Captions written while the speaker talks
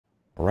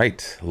All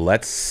right,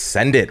 let's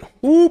send it.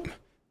 Whoop.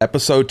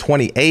 Episode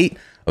 28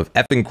 of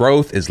Effing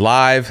Growth is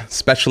live.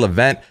 Special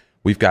event.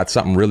 We've got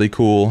something really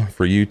cool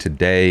for you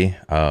today.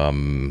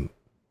 Man,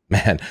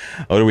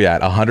 what are we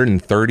at?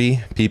 130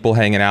 people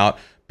hanging out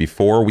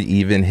before we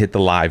even hit the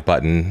live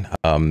button.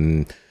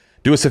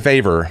 Do us a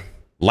favor,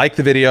 like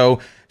the video,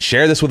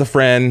 share this with a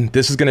friend.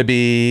 This is going to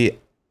be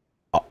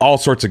all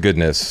sorts of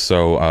goodness.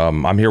 So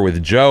I'm here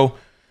with Joe.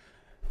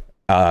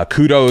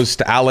 Kudos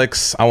to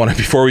Alex. I want to,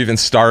 before we even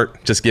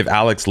start, just give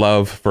Alex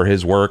love for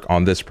his work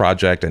on this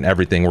project and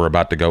everything we're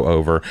about to go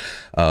over.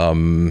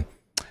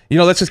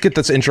 Let's just get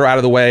this intro out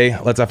of the way.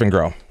 Let's effing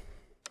grow.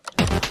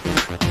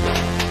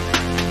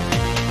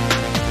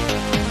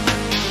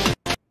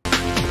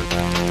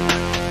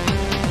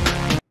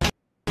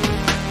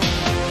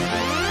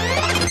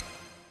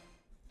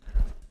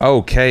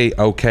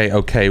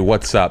 Okay.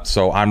 What's up?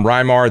 So I'm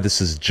Rymar.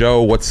 This is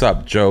Joe. What's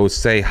up, Joe?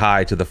 Say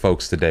hi to the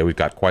folks today. We've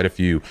got quite a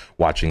few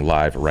watching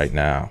live right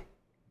now.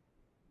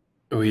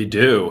 We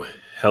do.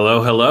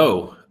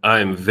 Hello.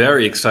 I'm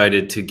very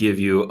excited to give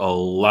you a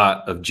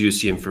lot of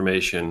juicy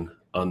information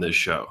on this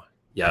show.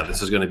 Yeah,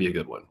 this is going to be a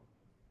good one.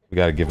 We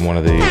got to give him one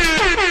of these.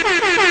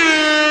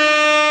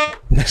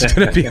 There's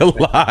going to be a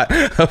lot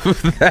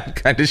of that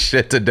kind of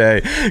shit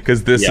today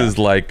because this is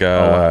like,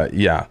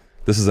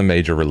 this is a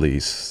major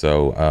release.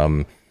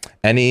 So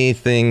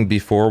anything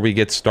before we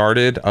get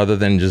started other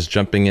than just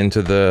jumping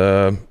into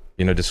the,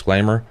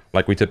 disclaimer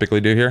like we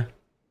typically do here?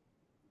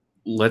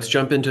 Let's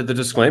jump into the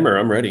disclaimer.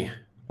 I'm ready.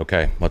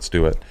 Okay, let's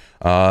do it.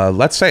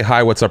 Let's say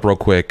hi, what's up real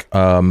quick.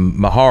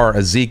 Mahar,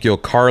 Ezekiel,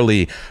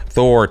 Carly,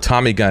 Thor,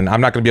 Tommy Gun.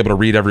 I'm not going to be able to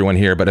read everyone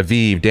here, but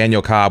Aviv,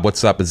 Daniel Cobb,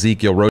 what's up?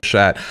 Ezekiel,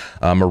 Roshat,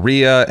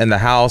 Maria in the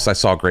house. I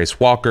saw Grace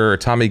Walker,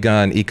 Tommy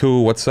Gun,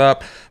 Iku, what's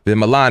up? Vin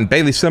Milan,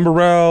 Bailey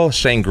Simbarel,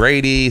 Shane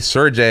Grady,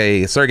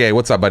 Sergey,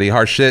 what's up, buddy?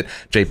 Harsh shit.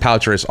 Jay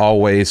Poucher, as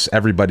always.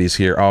 Everybody's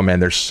here. Oh man,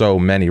 there's so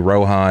many.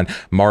 Rohan,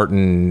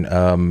 Martin.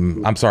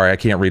 I'm sorry, I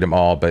can't read them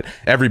all, but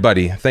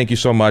everybody, thank you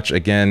so much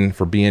again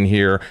for being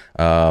here.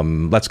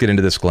 Let's get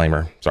into the disclaimer.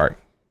 Sorry.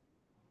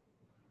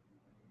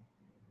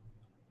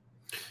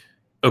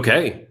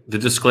 Okay, the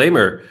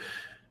disclaimer.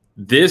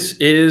 This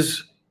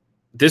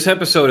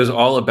episode is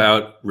all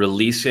about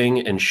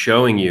releasing and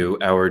showing you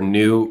our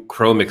new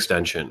Chrome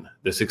extension.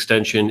 This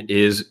extension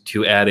is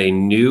to add a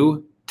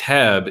new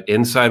tab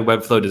inside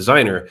Webflow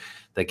Designer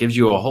that gives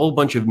you a whole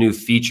bunch of new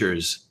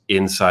features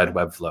inside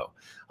Webflow.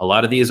 A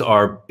lot of these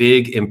are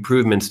big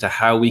improvements to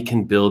how we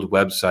can build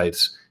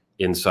websites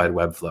inside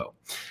Webflow.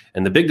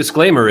 And the big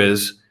disclaimer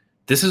is,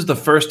 this is the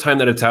first time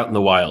that it's out in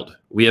the wild.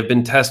 We have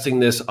been testing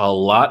this a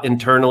lot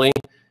internally.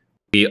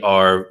 We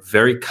are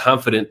very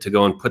confident to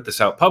go and put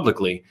this out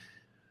publicly.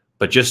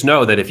 But just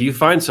know that if you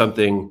find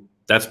something,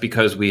 that's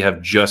because we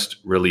have just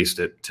released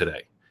it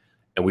today.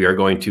 And we are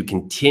going to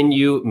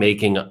continue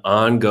making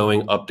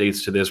ongoing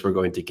updates to this. We're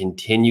going to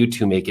continue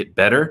to make it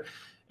better.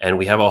 And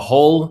we have a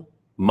whole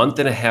month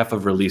and a half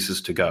of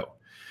releases to go.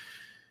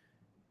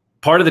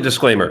 Part of the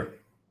disclaimer,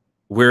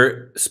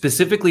 we're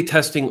specifically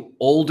testing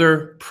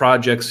older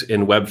projects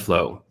in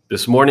Webflow.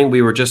 This morning,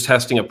 we were just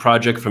testing a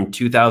project from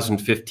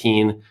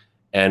 2015,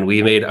 and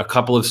we made a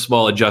couple of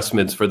small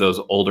adjustments for those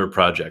older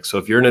projects. So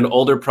if you're in an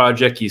older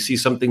project, you see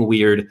something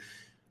weird,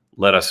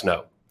 let us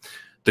know.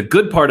 The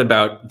good part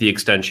about the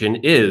extension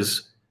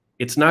is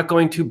it's not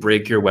going to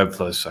break your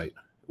Webflow site.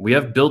 We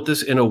have built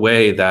this in a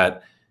way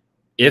that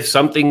if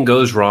something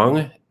goes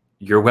wrong,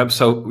 your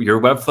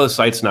Webflow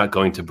site's not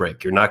going to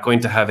break. You're not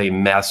going to have a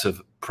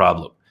massive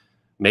problem.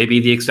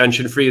 Maybe the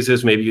extension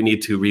freezes, maybe you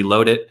need to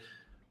reload it,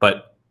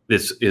 but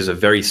this is a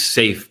very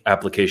safe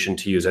application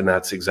to use, and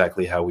that's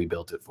exactly how we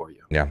built it for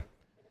you. Yeah.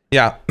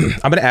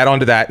 I'm going to add on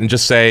to that and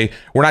just say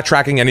we're not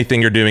tracking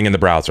anything you're doing in the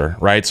browser,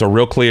 right? So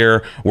real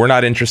clear, we're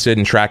not interested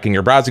in tracking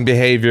your browsing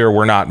behavior.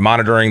 We're not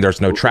monitoring. There's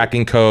no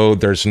tracking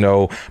code. There's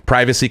no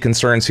privacy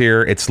concerns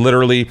here. It's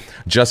literally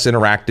just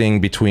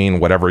interacting between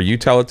whatever you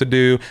tell it to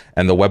do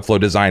and the Webflow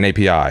Design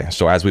API.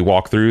 So as we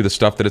walk through the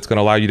stuff that it's going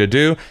to allow you to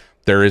do,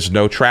 there is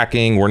no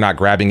tracking. We're not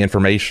grabbing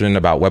information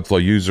about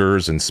Webflow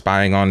users and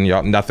spying on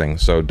y'all, nothing.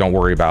 So don't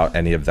worry about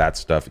any of that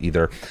stuff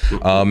either.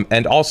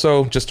 And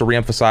also, just to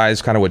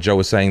reemphasize kind of what Joe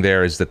was saying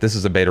there, is that this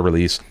is a beta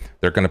release.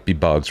 There are going to be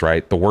bugs,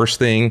 right? The worst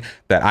thing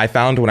that I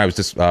found when I was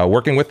just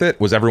working with it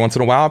was every once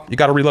in a while, you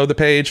got to reload the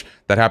page.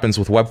 That happens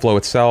with Webflow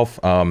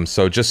itself.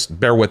 So just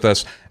bear with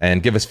us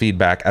and give us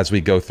feedback as we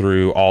go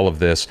through all of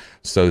this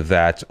so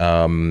that,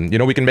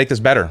 we can make this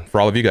better for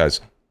all of you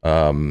guys.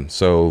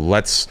 So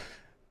let's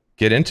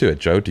get into it.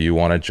 Joe, do you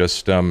want to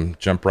just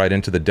jump right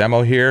into the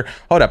demo here?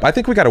 Hold up. I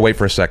think we got to wait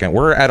for a second.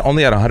 We're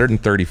only at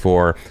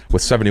 134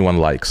 with 71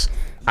 likes.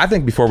 I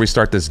think before we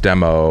start this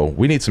demo,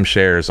 we need some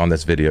shares on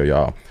this video,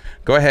 y'all.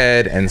 Go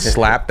ahead and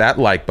slap that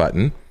like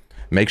button.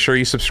 Make sure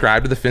you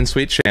subscribe to the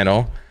Finsweet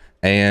channel.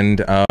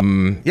 And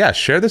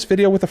share this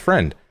video with a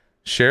friend.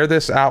 Share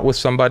this out with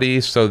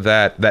somebody so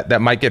that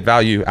might get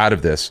value out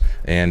of this.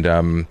 And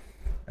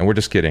we're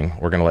just kidding.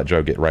 We're going to let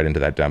Joe get right into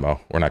that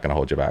demo. We're not going to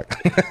hold you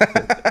back.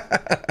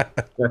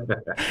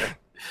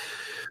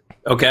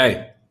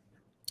 Okay.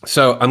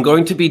 So I'm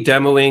going to be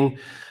demoing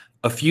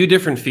a few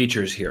different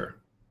features here.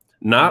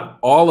 Not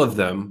all of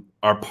them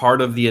are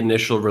part of the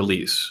initial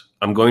release.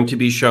 I'm going to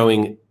be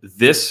showing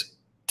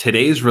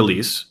today's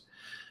release,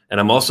 and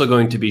I'm also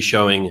going to be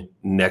showing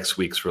next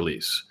week's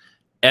release.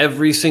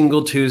 Every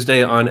single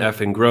Tuesday on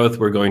Effing Growth,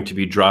 we're going to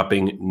be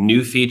dropping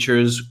new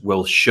features.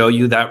 We'll show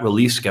you that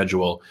release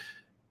schedule,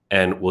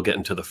 and we'll get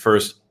into the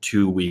first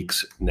 2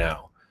 weeks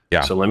now.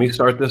 Yeah. So let me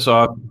start this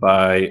off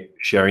by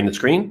sharing the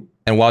screen.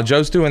 And while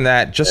Joe's doing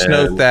that, just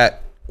note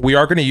that we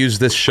are going to use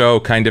this show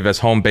kind of as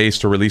home base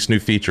to release new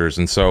features.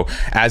 And so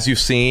as you've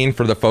seen,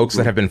 for the folks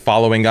that have been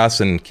following us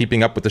and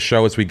keeping up with the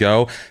show as we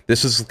go,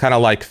 this is kind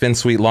of like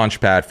Finsweet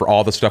Launchpad for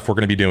all the stuff we're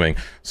going to be doing.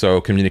 So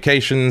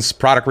communications,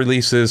 product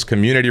releases,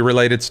 community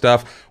related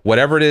stuff,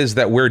 whatever it is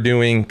that we're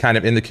doing kind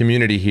of in the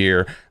community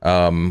here,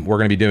 we're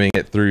going to be doing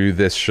it through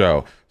this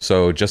show.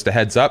 So just a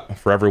heads up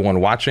for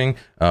everyone watching,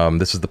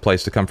 this is the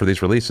place to come for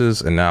these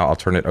releases. And now I'll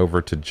turn it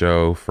over to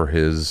Joe for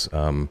his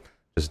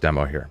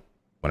demo here.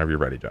 Whenever you're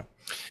ready, Joe.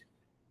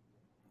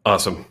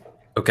 Awesome.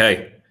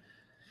 Okay.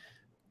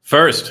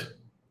 First,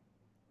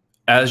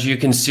 as you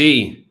can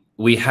see,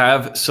 we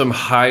have some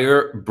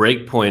higher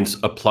breakpoints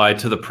applied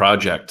to the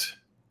project.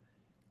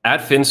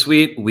 At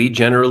Finsweet, we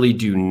generally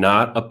do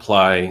not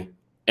apply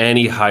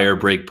any higher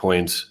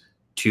breakpoints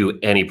to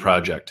any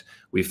project.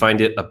 We find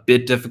it a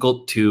bit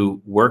difficult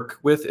to work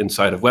with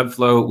inside of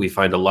Webflow. We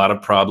find a lot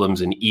of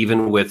problems, and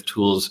even with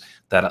tools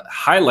that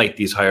highlight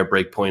these higher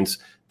breakpoints,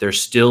 they're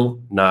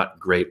still not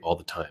great all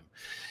the time.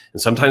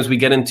 And sometimes we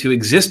get into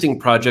existing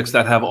projects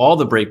that have all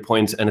the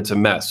breakpoints and it's a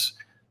mess.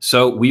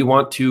 So we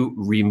want to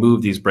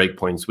remove these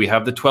breakpoints. We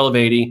have the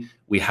 1280,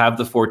 we have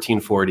the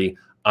 1440.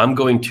 I'm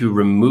going to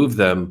remove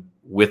them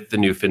with the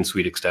new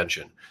Finsweet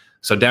extension.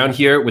 So down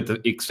here with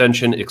the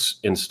extension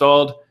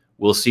installed,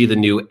 we'll see the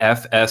new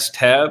FS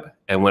tab.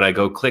 And when I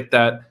go click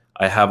that,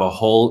 I have a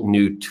whole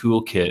new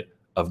toolkit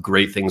of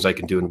great things I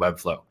can do in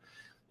Webflow.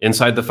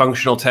 Inside the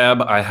functional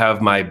tab, I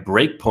have my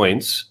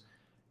breakpoints,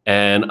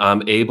 and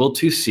I'm able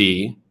to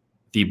see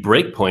the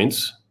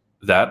breakpoints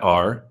that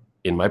are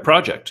in my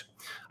project.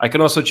 I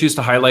can also choose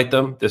to highlight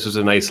them. This is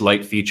a nice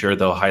light feature.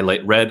 They'll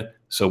highlight red,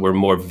 so we're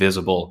more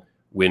visible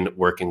when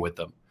working with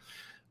them.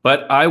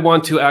 But I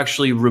want to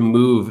actually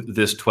remove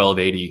this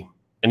 1280.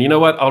 And you know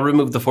what? I'll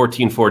remove the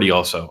 1440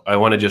 also. I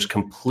want to just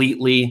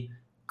completely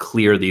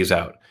clear these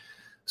out.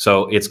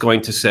 So it's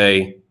going to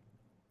say,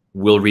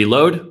 we'll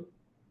reload,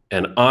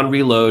 and on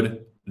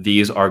reload,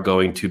 these are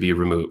going to be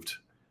removed.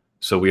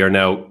 So we are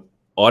now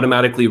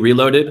automatically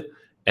reloaded.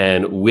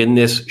 And when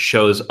this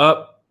shows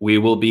up, we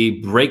will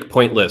be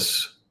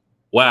breakpointless.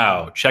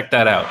 Wow, check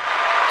that out.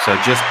 So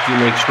just to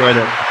make sure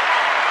that...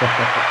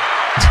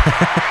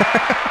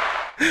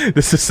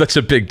 This is such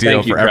a big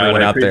deal for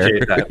everyone out there.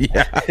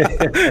 Yeah.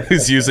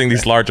 Who's using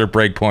these larger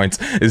breakpoints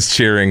is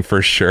cheering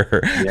for sure.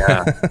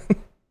 Yeah.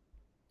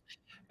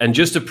 And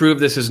just to prove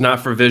this is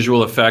not for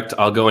visual effect,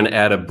 I'll go and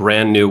add a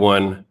brand new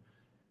one.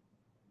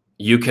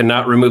 You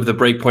cannot remove the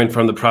breakpoint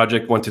from the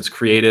project once it's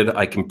created.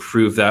 I can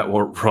prove that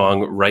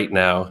wrong right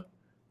now.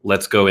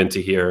 Let's go into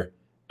here,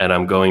 and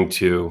I'm going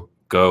to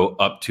go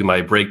up to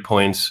my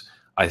breakpoints.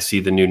 I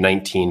see the new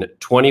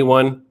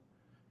 1921.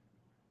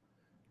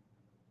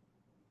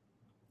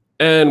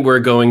 And we're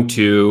going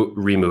to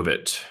remove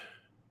it.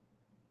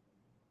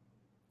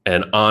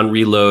 And on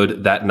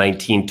reload, that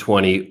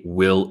 1920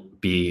 will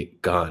be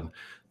gone.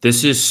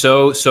 This is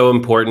so, so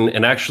important.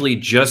 And actually,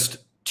 just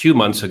 2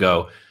 months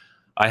ago,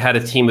 I had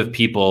a team of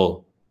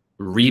people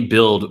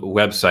rebuild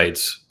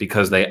websites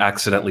because they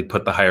accidentally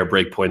put the higher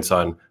breakpoints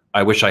on.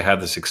 I wish I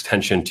had this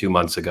extension 2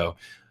 months ago.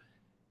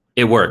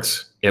 It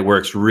works. It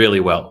works really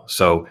well.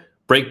 So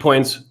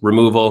breakpoints,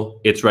 removal,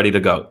 it's ready to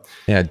go.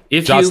 Yeah,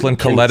 Jocelyn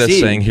Coletta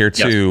saying here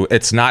too, yes.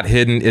 It's not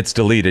hidden, it's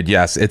deleted.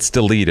 Yes, it's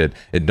deleted.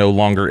 It no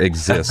longer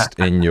exists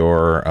in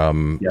your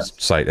yes.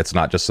 site. It's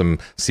not just some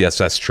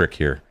CSS trick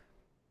here.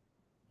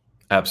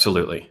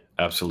 Absolutely,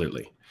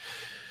 absolutely.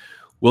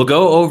 We'll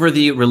go over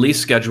the release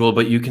schedule,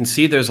 but you can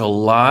see there's a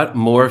lot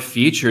more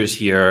features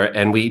here,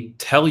 and we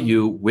tell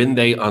you when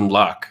they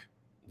unlock.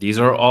 These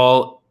are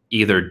all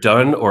either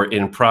done or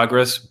in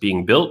progress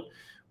being built.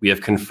 We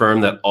have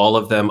confirmed that all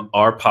of them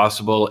are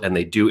possible, and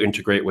they do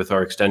integrate with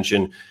our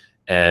extension,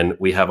 and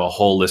we have a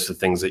whole list of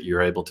things that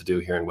you're able to do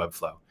here in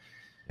Webflow.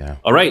 Yeah.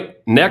 All right,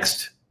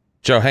 next.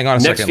 Joe, hang on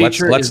a second.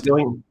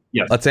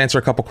 Let's answer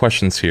a couple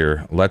questions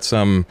here. Let's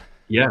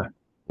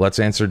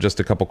answer just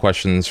a couple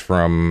questions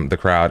from the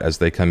crowd as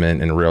they come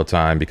in real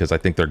time, because I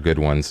think they're good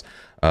ones.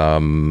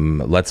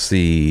 Let's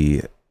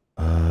see.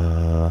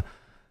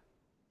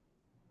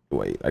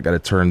 Wait, I got to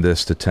turn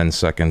this to 10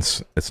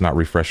 seconds. It's not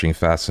refreshing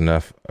fast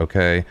enough.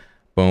 Okay,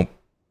 boom.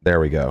 There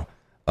we go.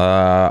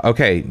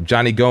 Okay,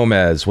 Johnny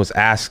Gomez was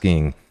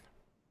asking,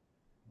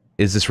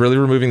 is this really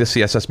removing the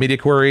CSS media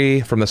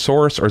query from the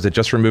source, or is it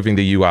just removing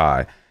the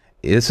UI?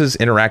 This is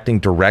interacting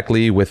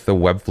directly with the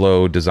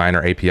Webflow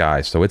Designer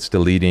API, so it's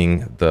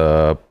deleting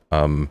the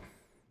from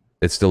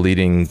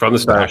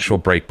the actual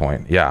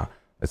breakpoint. Yeah,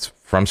 it's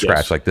from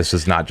scratch. Yes. Like, this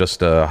is not just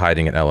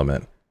hiding an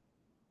element.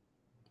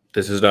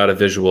 This is not a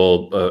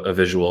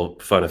visual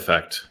fun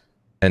effect.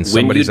 And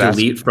When you somebody's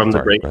delete asked, from the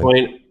sorry, go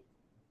ahead. breakpoint,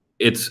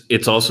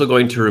 it's also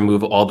going to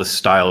remove all the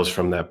styles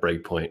from that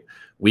breakpoint.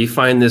 We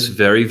find this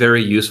very,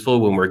 very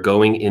useful when we're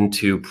going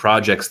into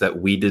projects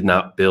that we did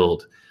not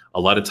build. A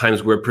lot of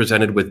times we're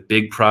presented with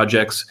big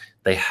projects.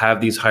 They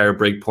have these higher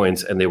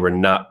breakpoints and they were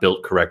not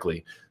built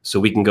correctly. So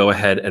we can go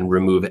ahead and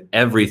remove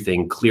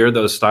everything, clear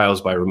those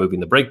styles by removing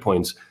the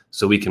breakpoints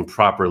so we can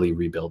properly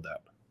rebuild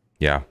that.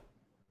 Yeah.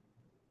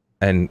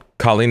 And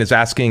Colleen is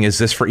asking, is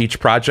this for each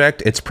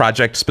project? It's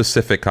project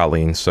specific,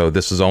 Colleen. So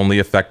this is only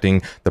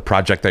affecting the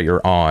project that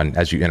you're on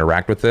as you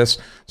interact with this.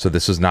 So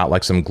this is not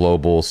like some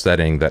global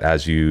setting that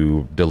as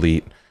you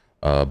delete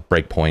a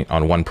breakpoint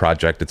on one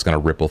project, it's going to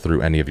ripple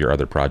through any of your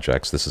other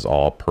projects. This is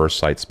all per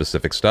site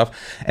specific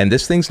stuff. And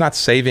this thing's not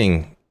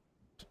saving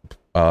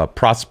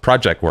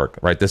project work,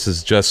 right? This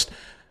is just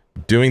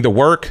doing the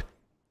work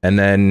and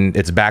then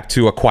it's back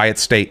to a quiet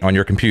state on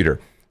your computer.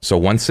 So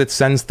once it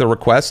sends the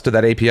request to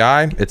that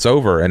API, it's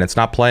over and it's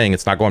not playing,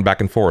 it's not going back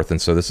and forth.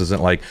 And so this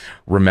isn't like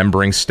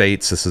remembering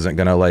states. This isn't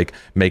going to like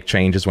make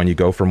changes when you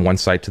go from one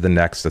site to the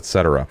next,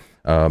 etc.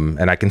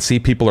 And I can see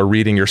people are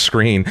reading your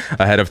screen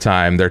ahead of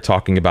time. They're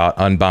talking about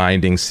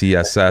unbinding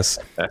CSS,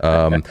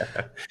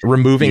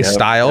 removing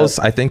styles.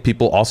 I think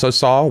people also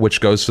saw, which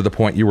goes to the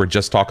point you were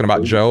just talking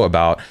about, Joe,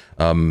 about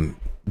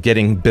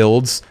getting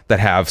builds that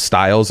have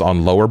styles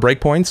on lower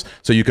breakpoints.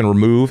 So you can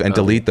remove and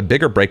delete the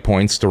bigger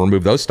breakpoints to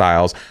remove those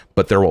styles,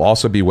 but there will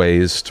also be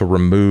ways to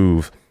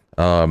remove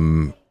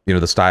the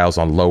styles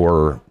on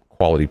lower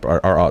quality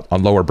or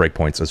on lower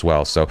breakpoints as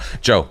well. So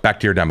Joe,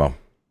 back to your demo.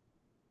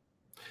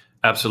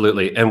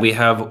 Absolutely. And we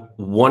have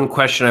one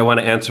question I want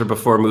to answer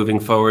before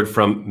moving forward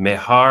from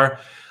Mehar.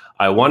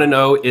 I want to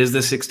know, is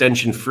this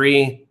extension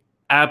free?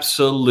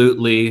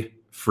 Absolutely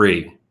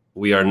free.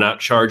 We are not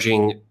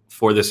charging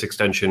for this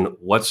extension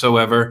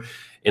whatsoever.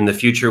 In the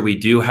future, we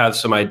do have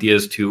some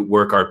ideas to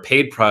work our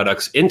paid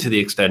products into the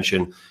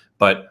extension,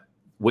 but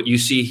what you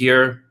see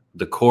here,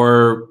 the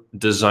core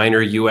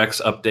designer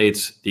UX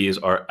updates, these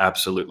are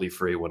absolutely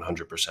free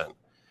 100%.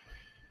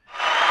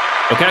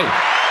 Okay.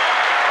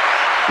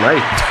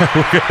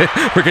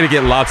 Right. We're going to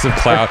get lots of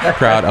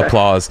crowd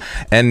applause.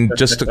 And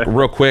just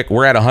real quick,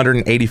 we're at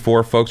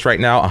 184 folks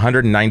right now.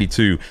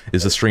 192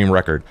 is the stream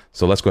record.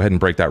 So let's go ahead and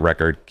break that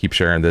record. Keep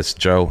sharing this.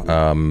 Joe,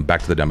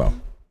 back to the demo.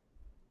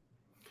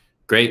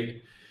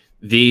 Great.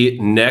 The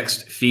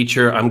next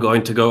feature I'm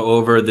going to go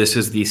over, this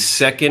is the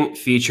second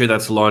feature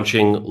that's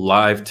launching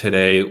live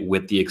today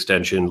with the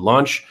extension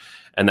launch.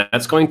 And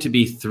that's going to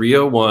be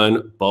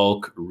 301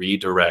 bulk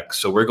redirect.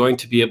 So we're going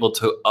to be able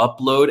to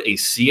upload a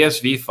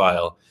CSV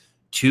file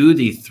to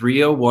the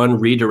 301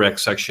 redirect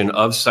section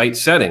of site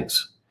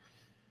settings.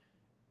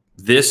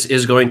 This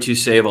is going to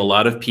save a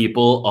lot of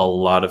people a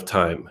lot of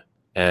time.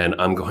 And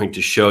I'm going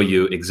to show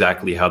you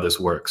exactly how this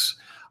works.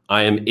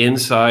 I am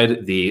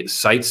inside the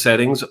site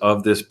settings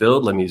of this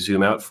build. Let me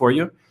zoom out for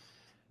you.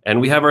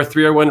 And we have our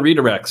 301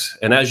 redirects.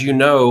 And as you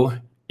know,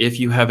 if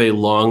you have a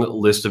long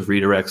list of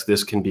redirects,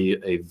 this can be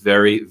a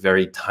very,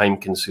 very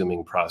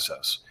time-consuming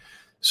process.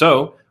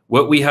 So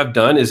what we have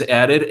done is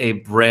added a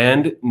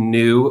brand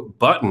new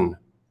button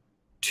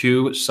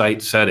to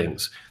site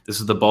settings. This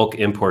is the bulk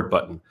import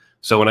button.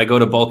 So when I go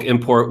to bulk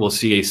import, we'll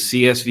see a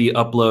CSV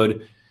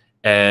upload,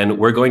 and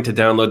we're going to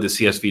download the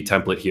CSV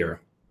template here.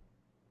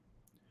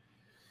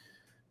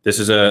 This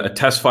is a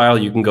test file.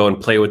 You can go and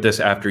play with this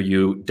after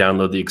you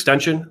download the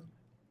extension.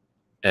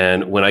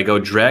 And when I go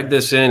drag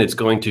this in, it's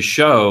going to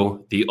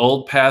show the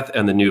old path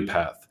and the new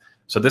path.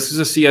 So this is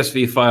a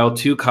CSV file,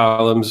 2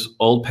 columns,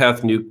 old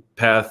path, new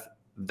path,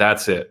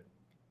 that's it.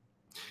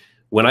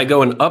 When I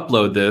go and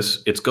upload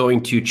this, it's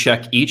going to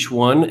check each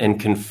one and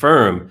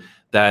confirm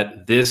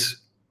that this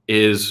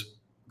is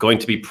going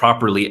to be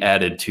properly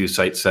added to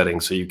site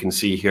settings. So you can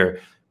see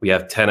here, we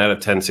have 10 out of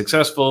 10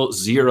 successful,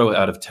 0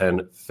 out of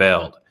 10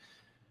 failed.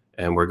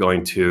 And we're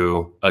going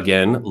to,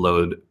 again,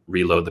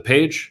 reload the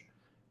page.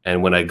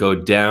 And when I go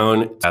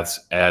down, that's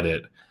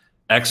added.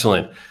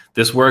 Excellent.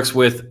 This works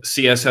with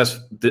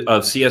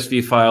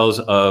CSV files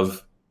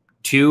of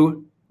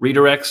 2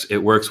 redirects. It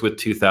works with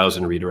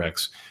 2,000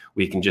 redirects.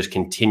 We can just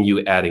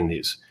continue adding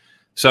these.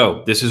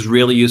 So this is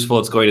really useful.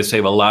 It's going to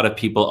save a lot of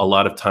people a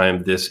lot of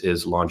time. This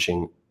is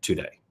launching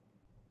today.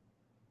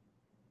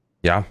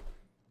 Yeah.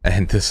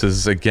 And this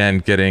is, again,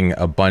 getting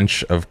a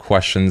bunch of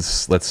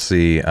questions. Let's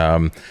see.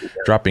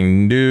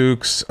 Dropping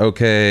nukes.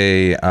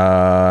 Okay.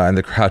 And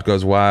the crowd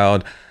goes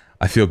wild.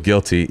 I feel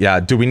guilty. Yeah.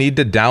 Do we need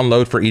to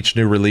download for each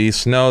new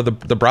release? No,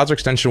 the browser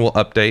extension will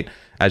update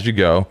as you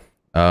go.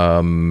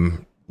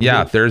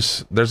 Yeah,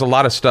 there's a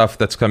lot of stuff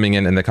that's coming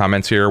in the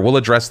comments here. We'll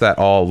address that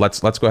all.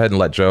 Let's go ahead and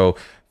let Joe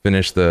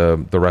finish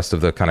the rest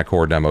of the kind of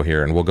core demo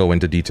here, and we'll go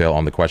into detail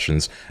on the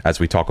questions as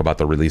we talk about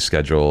the release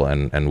schedule,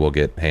 and we'll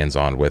get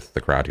hands-on with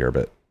the crowd here a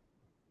bit.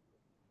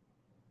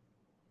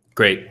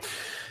 Great.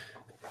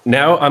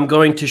 Now I'm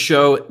going to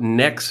show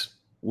next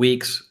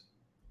week's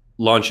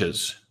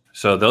launches.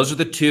 So those are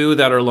the 2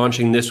 that are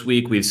launching this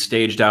week. We've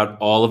staged out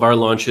all of our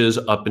launches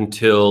up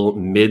until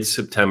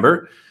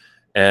mid-September.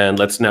 And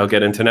let's now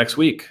get into next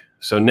week.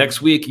 So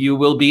next week, you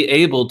will be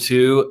able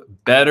to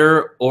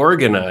better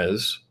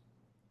organize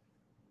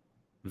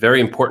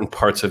very important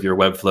parts of your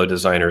Webflow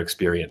designer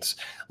experience.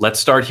 Let's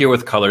start here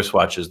with color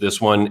swatches.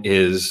 This one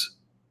is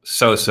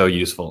so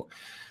useful.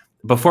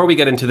 Before we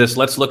get into this,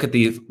 let's look at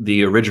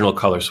the original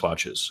color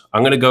swatches.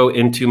 I'm going to go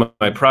into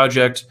my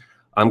project.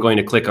 I'm going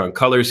to click on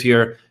colors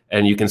here,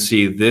 and you can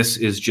see this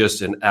is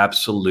just an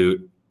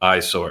absolute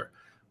eyesore.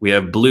 We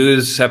have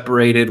blues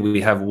separated, we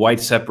have white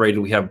separated,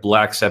 we have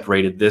black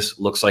separated. This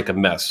looks like a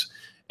mess.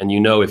 And you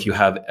know, if you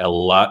have a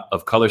lot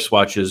of color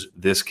swatches,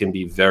 this can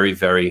be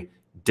very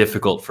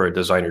difficult for a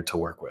designer to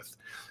work with.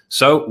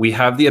 So we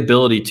have the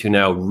ability to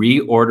now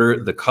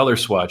reorder the color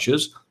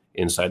swatches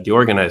inside the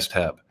Organize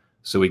tab.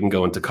 So we can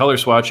go into color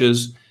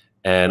swatches,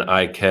 and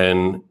I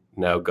can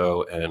now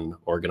go and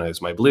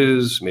organize my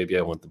blues. Maybe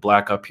I want the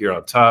black up here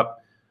on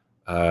top.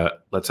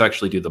 Let's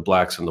actually do the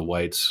blacks and the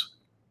whites,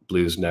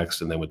 blues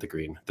next, and then with the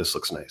green. This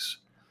looks nice.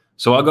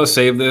 So I'll go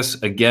save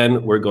this.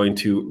 Again, we're going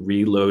to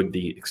reload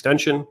the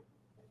extension.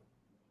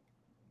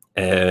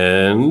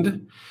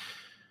 And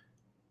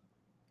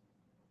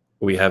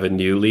we have a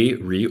newly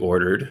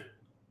reordered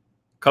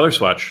color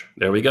swatch.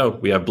 There we go.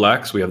 We have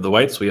blacks, we have the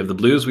whites, we have the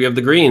blues, we have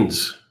the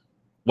greens.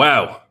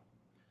 Wow.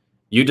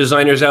 You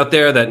designers out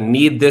there that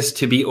need this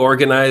to be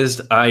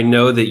organized, I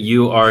know that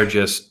you are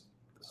just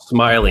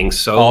smiling.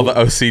 So all the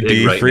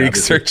OCD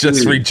freaks are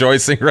just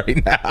rejoicing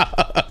right now.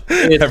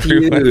 It's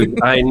huge.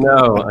 I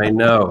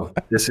know.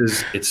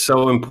 It's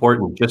so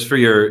important just for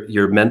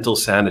your mental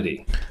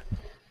sanity.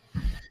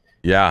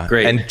 Yeah.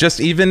 Great. And just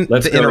even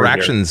the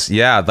interactions.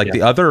 Yeah. Like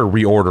the other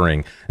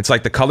reordering. It's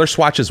like the color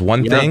swatch is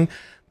one thing,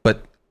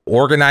 but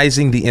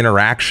organizing the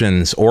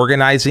interactions,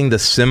 organizing the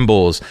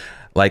symbols,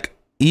 like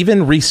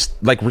even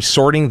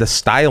resorting the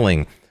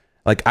styling.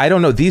 Like, I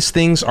don't know, these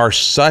things are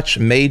such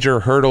major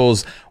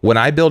hurdles. When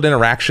I build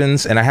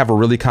interactions and I have a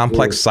really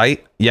complex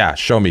site,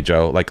 show me,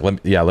 Joe. Like,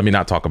 let me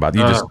not talk about it.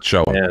 You just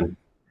show them.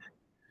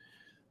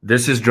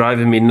 This is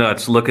driving me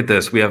nuts. Look at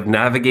this. We have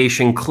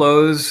navigation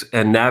close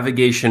and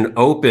navigation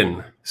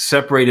open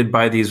separated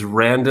by these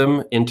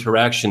random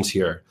interactions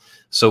here.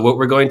 So what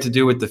we're going to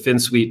do with the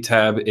Finsweet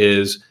tab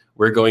is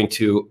we're going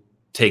to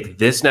take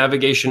this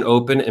navigation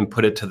open and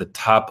put it to the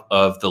top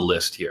of the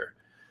list here.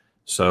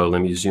 So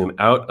let me zoom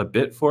out a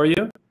bit for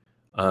you.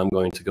 I'm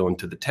going to go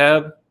into the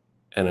tab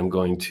and I'm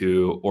going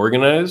to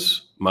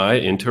organize my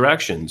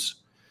interactions.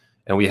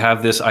 And we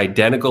have this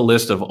identical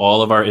list of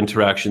all of our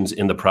interactions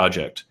in the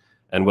project.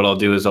 And what I'll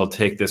do is I'll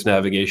take this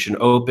navigation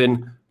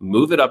open,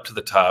 move it up to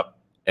the top,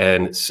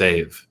 and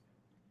save.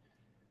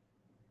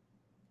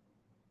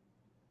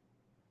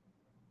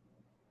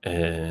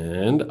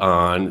 And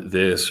on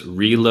this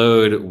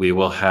reload, we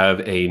will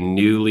have a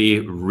newly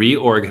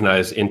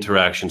reorganized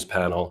interactions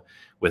panel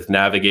with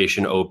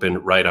navigation open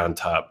right on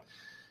top.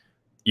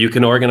 You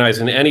can organize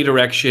in any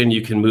direction.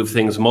 You can move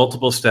things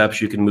multiple steps.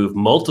 You can move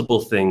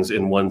multiple things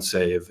in one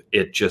save.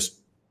 It just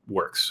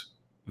works.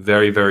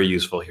 Very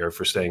useful here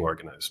for staying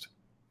organized.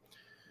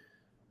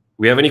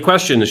 We have any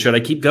questions? Should I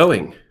keep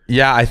going?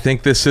 Yeah, I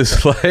think this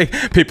is like,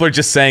 people are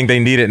just saying they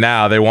need it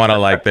now. They want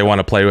to they want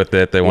to play with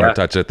it. They want to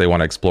touch it. They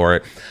want to explore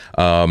it.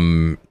 I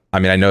mean,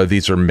 I know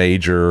these are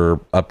major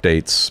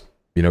updates,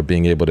 you know,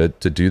 being able to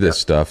do this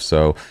stuff.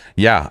 So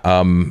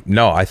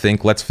no, I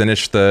think let's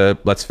finish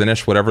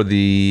whatever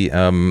the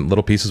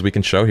little pieces we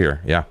can show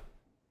here. Yeah.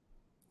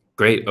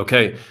 Great.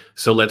 Okay.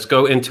 So let's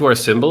go into our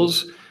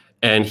symbols.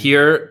 And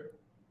here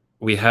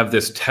we have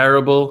this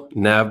terrible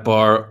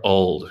navbar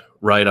old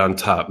right on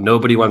top.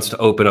 Nobody wants to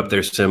open up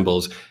their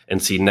symbols and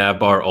see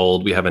navbar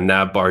old. We have a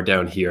navbar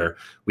down here.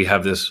 We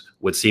have this,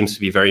 what seems to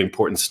be very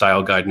important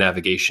style guide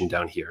navigation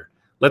down here.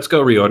 Let's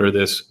go reorder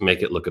this,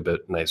 make it look a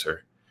bit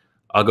nicer.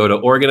 I'll go to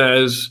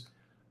organize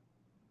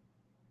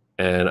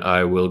and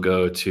I will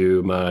go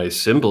to my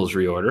symbols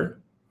reorder.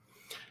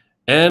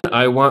 And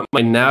I want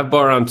my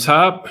navbar on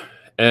top,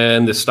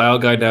 and the style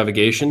guide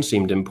navigation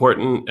seemed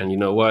important. And you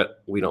know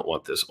what? We don't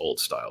want this old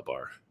style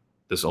bar,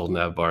 this old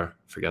navbar.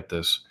 Forget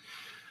this.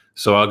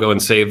 So I'll go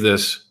and save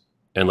this,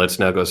 and let's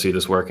now go see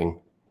this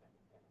working.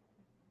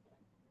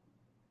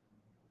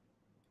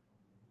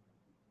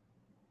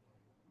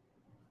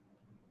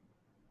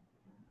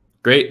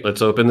 Great,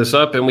 let's open this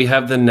up, and we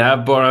have the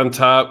nav bar on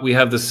top. We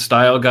have the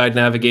style guide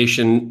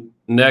navigation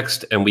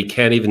next, and we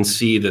can't even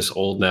see this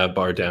old nav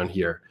bar down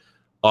here.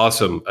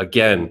 Awesome.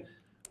 Again,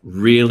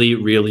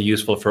 really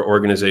useful for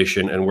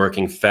organization and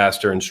working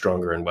faster and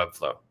stronger in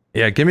Webflow.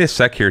 Yeah, give me a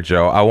sec here,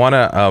 Joe. I want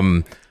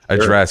to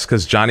address,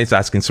 because Johnny's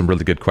asking some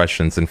really good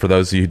questions. And for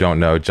those of you who don't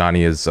know,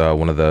 Johnny is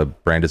one of the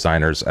brand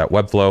designers at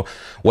Webflow.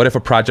 What if a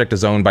project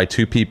is owned by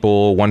two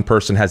people? One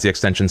person has the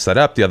extension set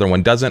up, the other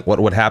one doesn't. What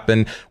would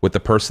happen with the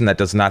person that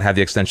does not have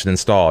the extension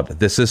installed?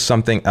 This is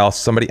something else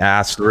somebody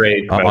asked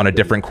on a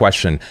different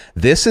question.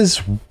 This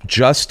is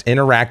just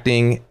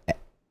interacting.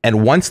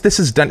 And once this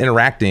is done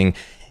interacting,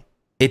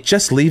 it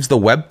just leaves the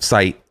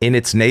website in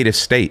its native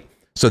state.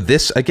 So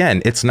this,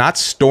 again, it's not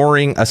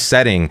storing a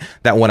setting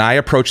that when I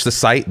approach the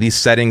site, these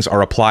settings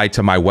are applied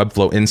to my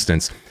Webflow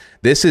instance.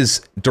 This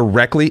is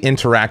directly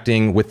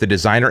interacting with the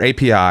designer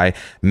API,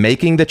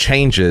 making the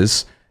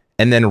changes,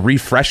 and then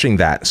refreshing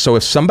that. So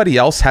if somebody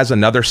else has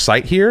another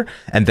site here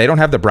and they don't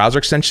have the browser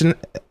extension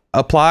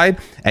applied,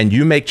 and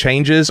you make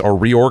changes or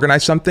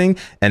reorganize something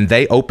and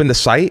they open the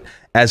site,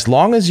 as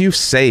long as you've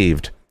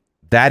saved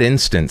that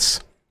instance,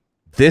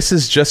 this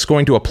is just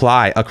going to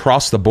apply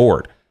across the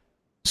board.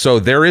 So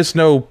there is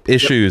no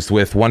issues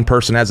with one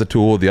person has a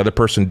tool, the other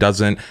person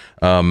doesn't.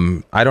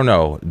 I don't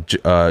know.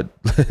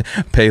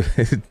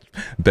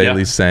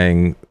 Bailey's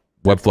saying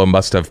Webflow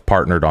must have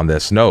partnered on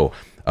this. No,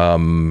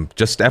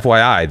 just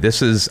FYI,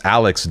 this is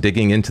Alex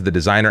digging into the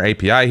designer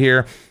API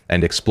here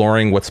and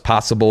exploring what's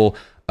possible.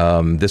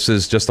 This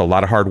is just a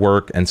lot of hard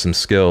work and some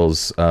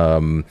skills.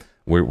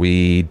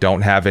 We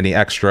don't have any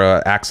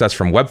extra access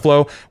from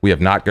Webflow. We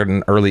have not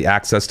gotten early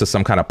access to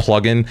some kind of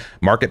plugin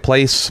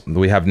marketplace.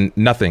 We have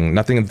nothing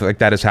like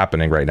that is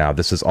happening right now.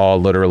 This is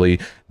all literally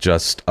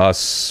just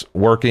us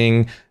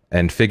working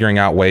and figuring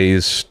out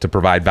ways to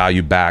provide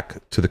value back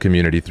to the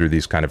community through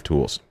these kind of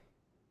tools.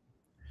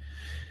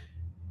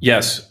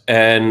 Yes,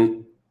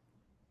 and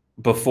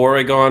before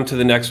I go on to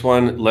the next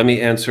one, let me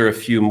answer a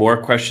few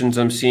more questions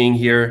I'm seeing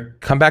here.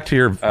 Come back to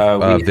your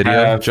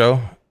video,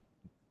 Joe.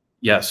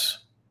 Yes.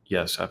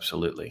 Yes,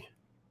 absolutely.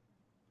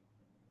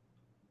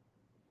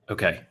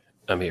 Okay,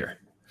 I'm here.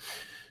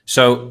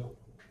 So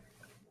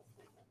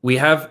we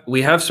have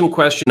some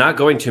questions. Not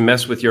going to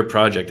mess with your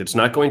project. It's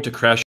not going to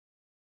crash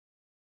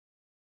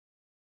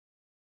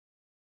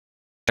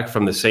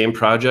from the same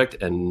project,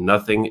 and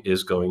nothing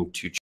is going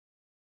to change.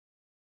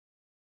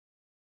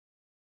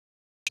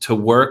 To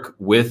work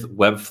with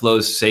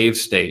Webflow's save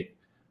state.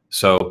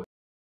 So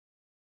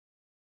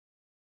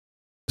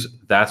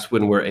that's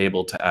when we're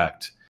able to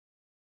act.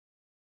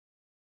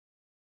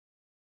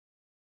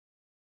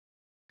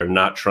 Are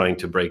not trying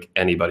to break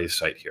anybody's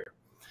site here.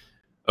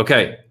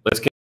 Okay, let's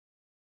get.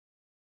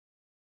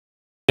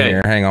 Okay.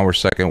 Here, hang on for a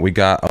second. We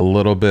got a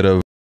little bit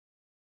of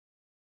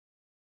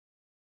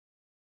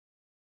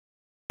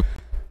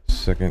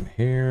second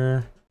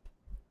here.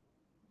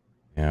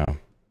 Yeah.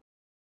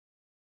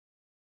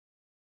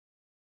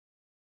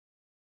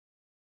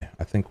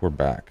 I think we're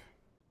back.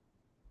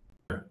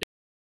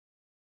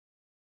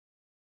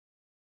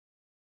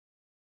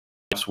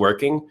 It's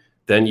working,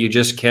 then you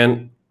just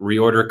can't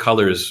reorder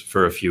colors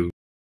for a few.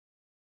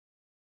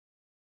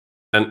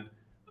 And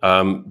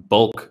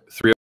bulk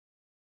 3.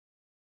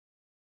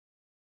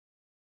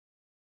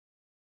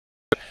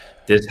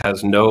 This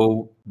has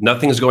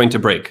nothing's going to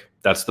break.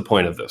 That's the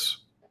point of this.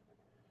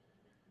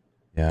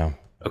 Yeah.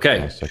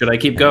 Okay. Should I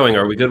keep going?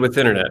 Are we good with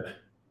internet?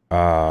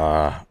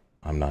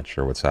 I'm not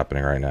sure what's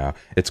happening right now.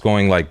 It's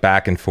going like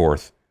back and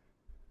forth.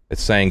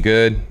 It's saying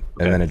good,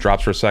 and then it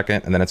drops for a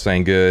second, and then it's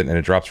saying good, and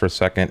it drops for a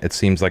second. It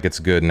seems like it's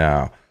good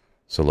now.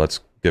 So let's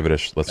give it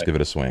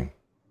a swing.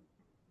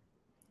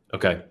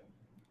 Okay.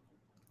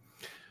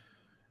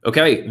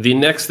 Okay, the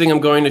next thing I'm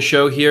going to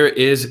show here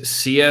is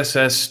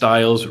CSS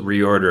styles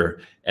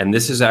reorder. And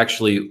this is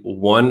actually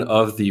one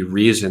of the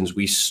reasons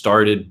we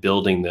started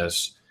building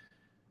this,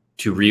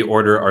 to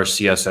reorder our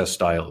CSS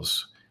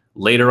styles.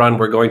 Later on,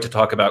 we're going to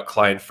talk about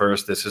client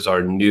first. This is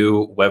our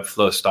new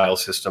Webflow style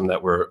system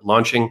that we're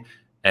launching.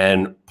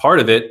 And part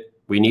of it,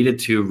 we needed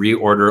to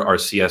reorder our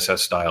CSS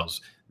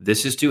styles.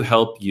 This is to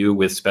help you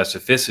with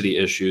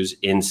specificity issues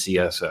in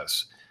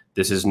CSS.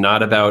 This is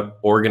not about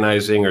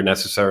organizing or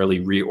necessarily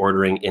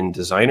reordering in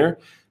Designer.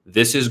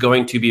 This is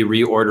going to be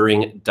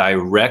reordering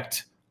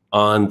direct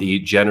on the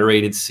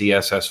generated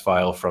CSS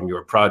file from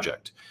your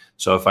project.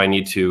 So if I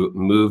need to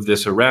move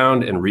this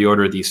around and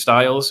reorder these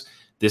styles,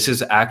 this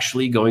is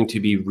actually going to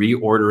be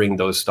reordering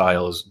those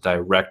styles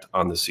direct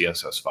on the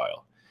CSS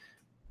file.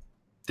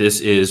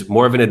 This is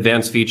more of an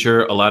advanced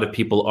feature. A lot of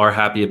people are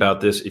happy about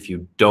this. If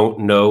you don't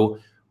know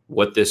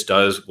what this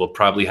does, we'll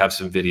probably have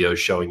some videos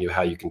showing you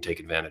how you can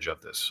take advantage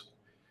of this.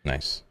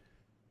 Nice.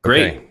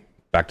 Great. Okay,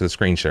 back to the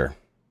screen share.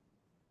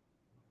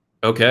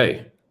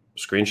 Okay,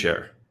 screen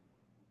share.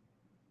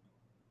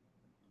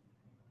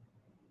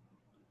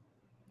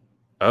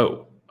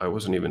 Oh, I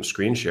wasn't even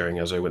screen sharing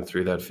as I went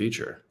through that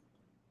feature.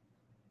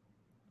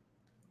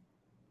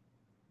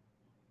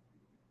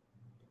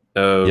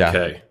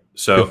 Okay, yeah.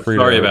 So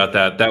sorry about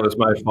that. That was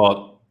my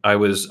fault.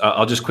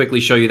 I'll just quickly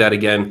show you that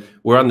again.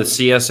 We're on the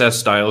CSS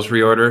styles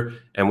reorder,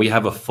 and we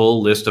have a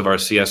full list of our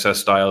CSS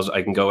styles.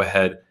 I can go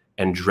ahead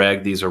and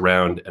drag these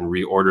around and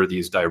reorder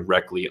these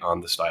directly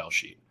on the style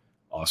sheet.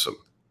 Awesome.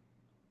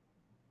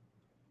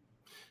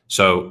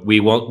 So we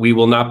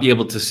will not be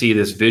able to see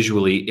this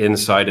visually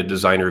inside a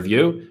designer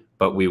view,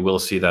 but we will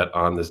see that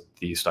on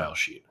the style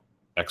sheet.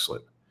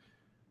 Excellent.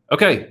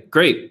 Okay,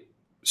 great.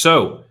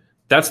 So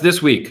that's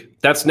this week.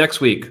 That's next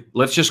week.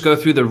 Let's just go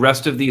through the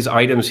rest of these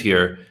items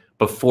here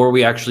before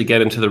we actually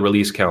get into the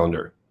release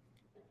calendar.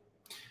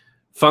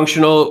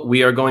 Functional,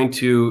 we are going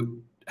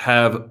to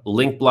have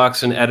link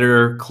blocks in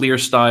editor, clear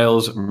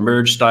styles,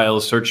 merge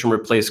styles, search and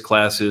replace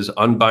classes,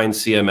 unbind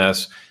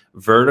CMS,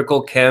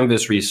 vertical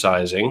canvas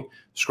resizing,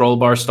 scroll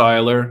bar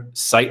styler,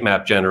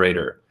 sitemap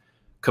generator.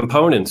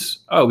 Components,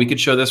 oh, we could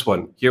show this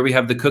one. Here we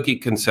have the cookie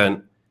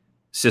consent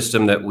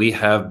system that we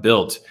have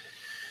built.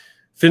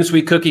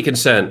 Finsweet cookie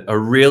consent, a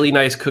really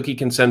nice cookie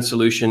consent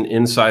solution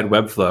inside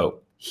Webflow.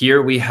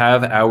 Here we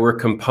have our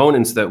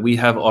components that we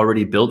have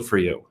already built for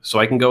you. So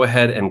I can go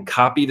ahead and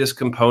copy this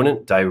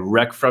component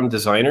direct from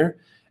Designer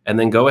and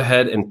then go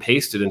ahead and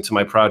paste it into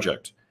my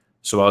project.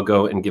 So I'll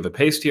go and give a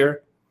paste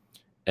here.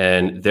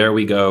 And there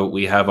we go.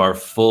 We have our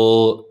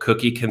full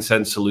cookie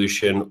consent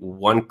solution,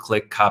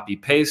 one-click copy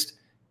paste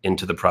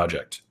into the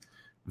project.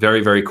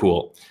 Very, very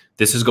cool.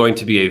 This is going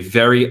to be a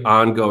very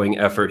ongoing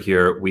effort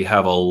here. We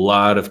have a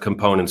lot of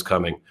components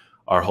coming.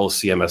 Our whole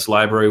CMS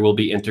library will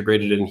be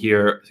integrated in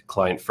here.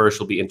 Client first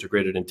will be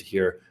integrated into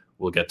here.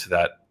 We'll get to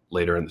that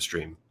later in the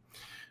stream.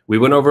 We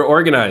went over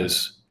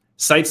organize,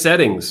 site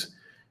settings,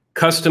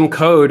 custom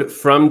code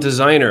from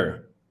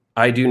Designer.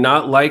 I do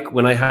not like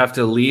when I have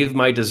to leave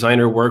my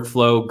Designer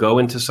workflow, go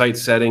into site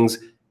settings,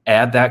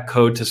 add that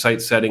code to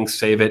site settings,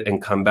 save it,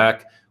 and come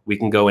back. We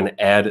can go and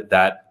add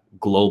that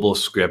global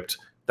script,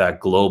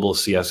 that global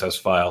CSS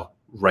file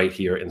right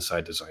here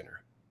inside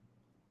Designer.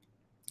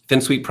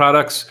 Finsweet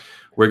products,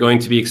 we're going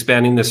to be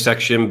expanding this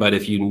section, but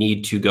if you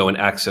need to go and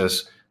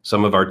access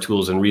some of our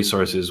tools and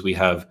resources, we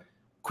have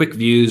quick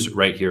views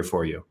right here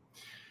for you.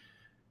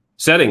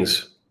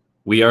 Settings.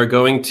 We are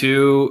going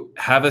to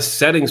have a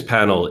settings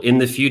panel. In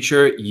the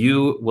future,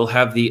 you will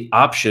have the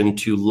option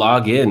to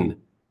log in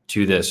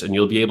to this, and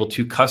you'll be able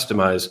to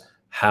customize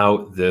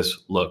how this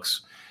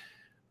looks.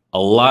 A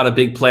lot of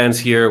big plans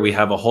here. We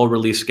have a whole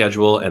release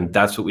schedule, and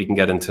that's what we can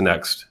get into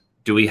next.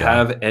 Do we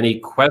have any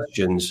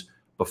questions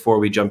before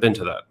we jump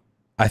into that?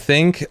 I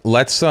think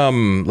let's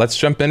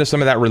jump into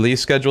some of that release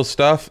schedule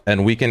stuff,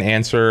 and we can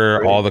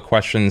answer all the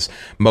questions.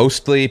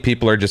 Mostly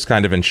people are just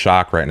kind of in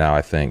shock right now,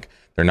 I think.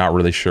 They're not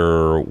really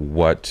sure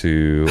what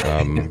to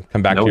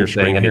come back to your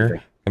screen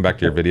here. Come back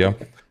to your video.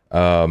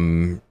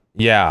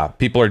 Yeah,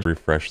 people are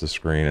refresh the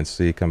screen and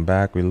see. Come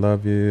back. We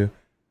love you.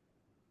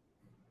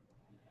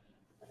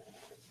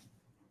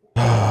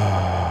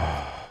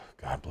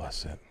 God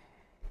bless it.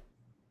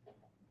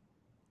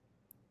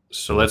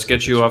 So let's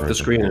get you off the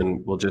screen,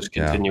 and we'll just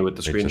continue with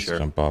the screen share.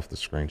 Jump off the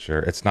screen share.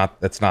 It's not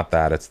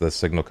that. It's the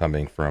signal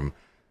coming from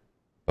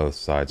both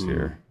sides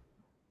here.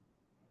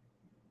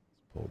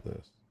 Let's pull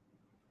this.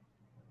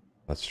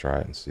 Let's try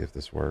it and see if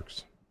this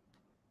works.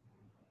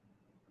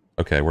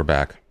 Okay, we're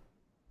back.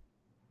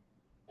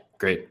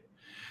 Great.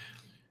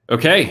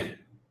 Okay,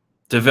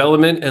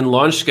 development and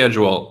launch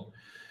schedule.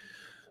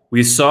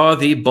 We saw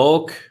the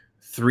bulk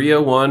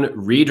 301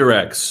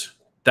 redirects.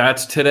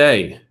 That's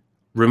today.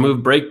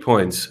 Remove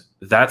breakpoints.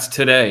 That's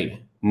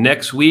today.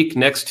 Next week,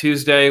 next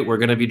Tuesday, we're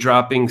going to be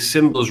dropping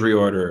symbols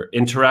reorder,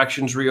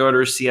 interactions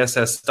reorder,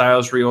 CSS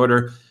styles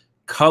reorder,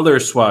 color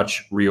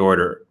swatch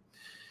reorder.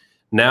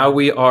 Now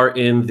we are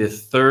in the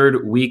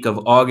 3rd week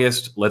of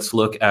August. Let's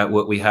look at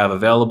what we have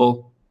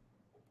available.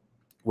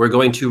 We're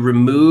going to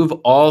remove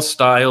all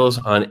styles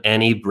on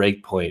any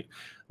breakpoint.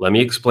 Let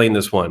me explain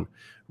this one.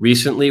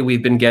 Recently,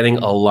 we've been getting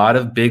a lot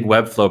of big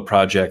Webflow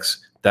projects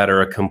that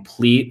are a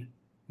complete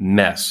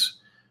mess.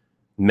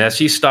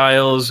 Messy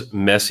styles,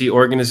 messy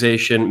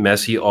organization,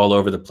 messy all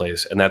over the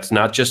place. And that's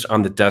not just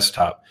on the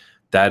desktop.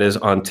 That is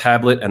on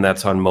tablet and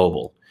that's on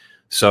mobile.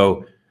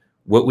 So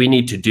what we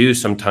need to do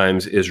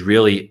sometimes is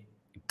really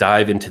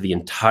dive into the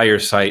entire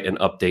site and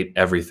update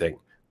everything.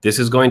 This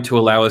is going to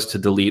allow us to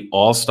delete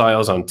all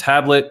styles on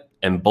tablet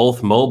and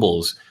both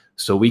mobiles,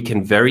 so we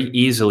can very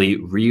easily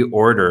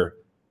reorder.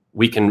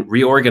 We can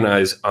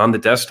reorganize on the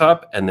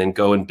desktop and then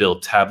go and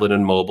build tablet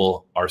and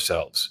mobile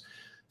ourselves.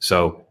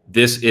 So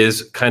this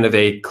is kind of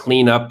a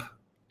clean up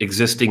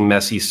existing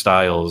messy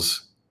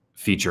styles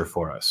feature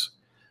for us.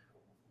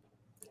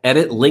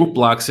 Edit link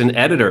blocks in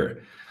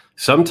editor.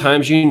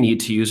 Sometimes you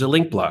need to use a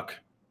link block.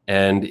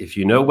 And if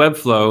you know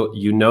Webflow,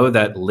 you know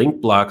that link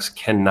blocks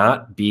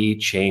cannot be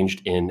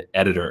changed in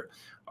editor.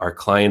 Our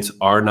clients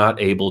are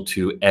not able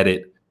to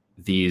edit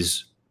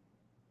these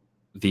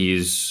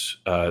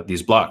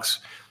blocks.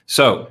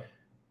 So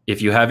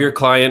if you have your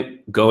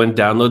client, go and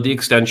download the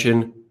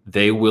extension.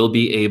 They will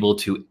be able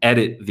to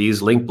edit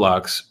these link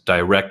blocks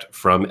direct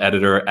from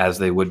editor as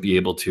they would be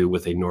able to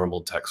with a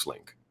normal text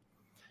link.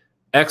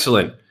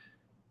 Excellent.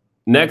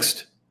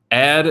 Next,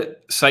 add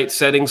site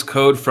settings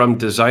code from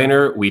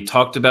Designer. We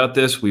talked about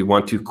this. We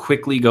want to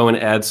quickly go and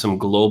add some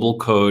global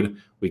code.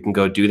 We can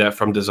go do that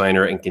from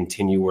Designer and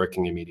continue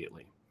working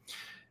immediately.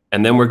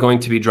 And then we're going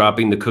to be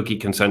dropping the cookie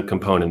consent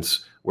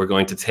components. We're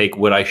going to take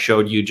what I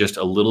showed you just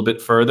a little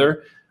bit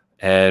further,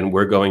 and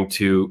we're going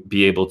to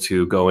be able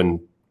to go and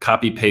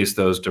copy paste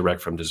those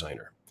direct from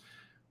Designer.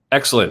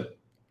 Excellent.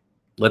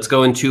 Let's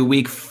go into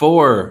week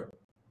 4.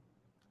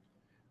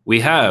 We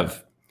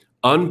have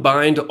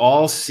unbind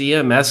all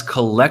CMS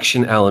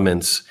collection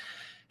elements.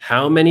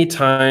 How many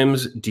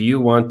times do you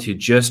want to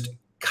just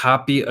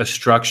copy a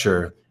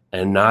structure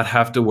and not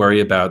have to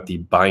worry about the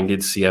binded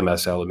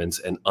CMS elements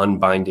and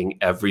unbinding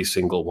every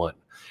single one?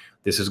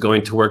 This is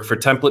going to work for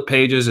template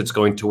pages. It's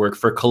going to work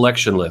for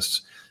collection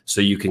lists.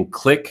 So you can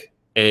click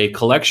a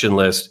collection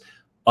list,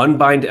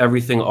 unbind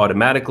everything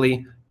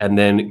automatically, and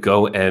then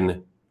go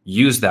and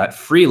use that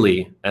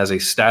freely as a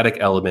static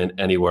element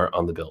anywhere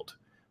on the build.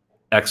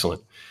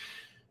 Excellent.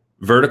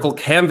 Vertical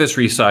canvas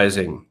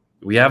resizing.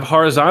 We have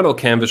horizontal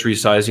canvas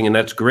resizing, and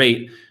that's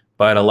great,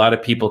 but a lot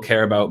of people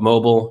care about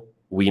mobile.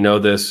 We know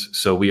this,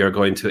 so we are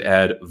going to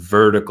add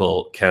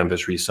vertical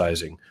canvas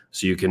resizing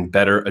so you can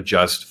better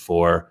adjust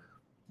for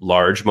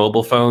large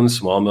mobile phones,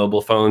 small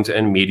mobile phones,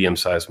 and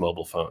medium-sized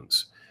mobile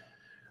phones.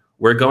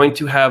 We're going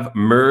to have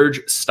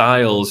merge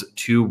styles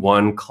to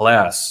one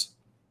class.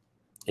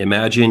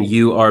 Imagine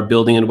you are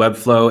building in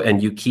Webflow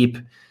and you keep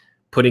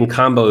putting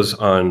combos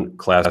on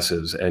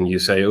classes and you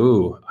say,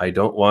 ooh, I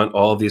don't want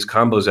all of these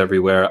combos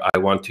everywhere. I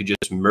want to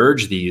just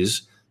merge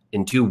these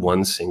into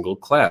one single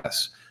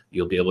class.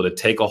 You'll be able to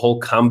take a whole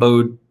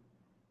combo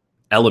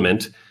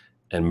element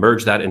and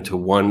merge that into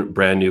one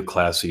brand new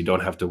class so you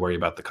don't have to worry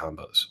about the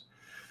combos.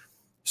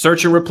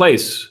 Search and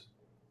replace.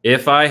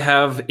 If I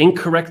have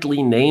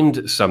incorrectly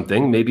named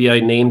something, maybe I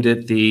named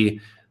it the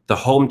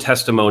home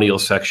testimonial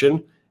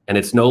section, and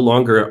it's no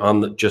longer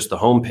on just the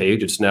home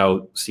page, it's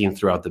now seen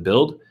throughout the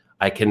build.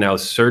 I can now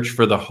search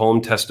for the home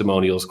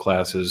testimonials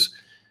classes,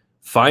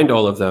 find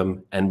all of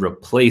them, and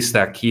replace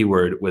that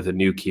keyword with a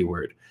new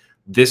keyword.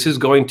 This is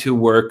going to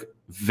work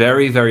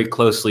very, very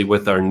closely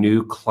with our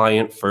new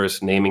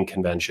client-first naming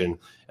convention,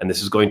 and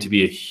this is going to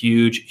be a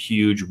huge,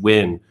 huge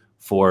win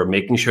for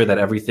making sure that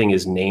everything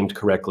is named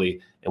correctly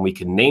and we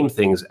can name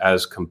things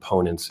as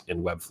components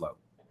in Webflow.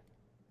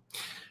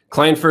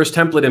 Client-first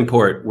template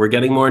import. We're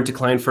getting more into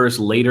client-first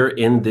later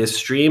in this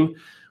stream.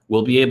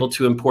 We'll be able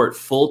to import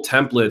full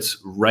templates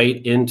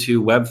right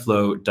into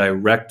Webflow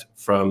direct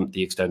from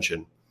the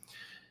extension.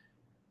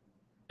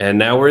 And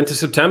now we're into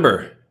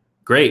September.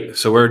 Great,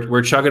 so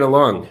we're chugging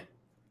along.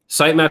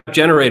 Sitemap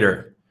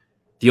generator.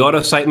 The auto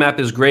sitemap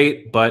is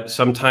great, but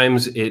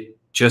sometimes it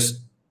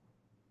just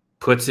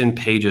puts in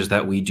pages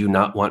that we do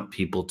not want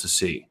people to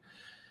see.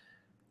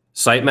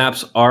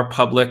 Sitemaps are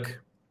public.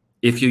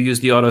 If you use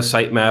the auto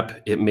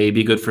sitemap, it may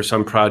be good for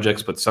some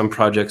projects, but some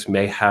projects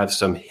may have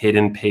some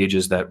hidden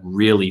pages that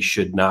really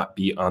should not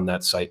be on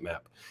that sitemap.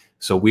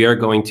 So we are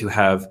going to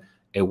have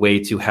a way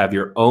to have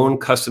your own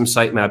custom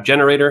sitemap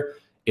generator.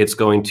 It's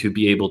going to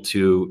be able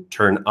to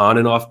turn on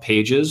and off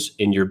pages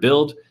in your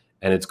build,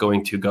 and it's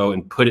going to go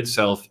and put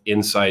itself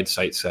inside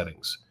site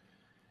settings.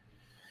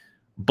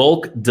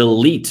 Bulk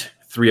delete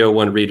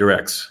 301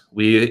 redirects.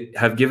 We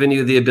have given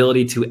you the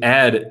ability to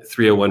add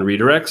 301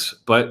 redirects,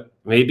 but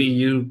maybe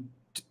you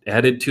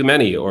added too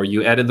many or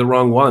you added the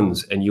wrong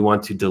ones and you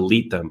want to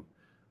delete them.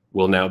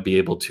 We'll now be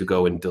able to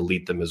go and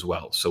delete them as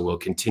well. So we'll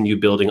continue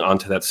building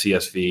onto that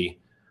CSV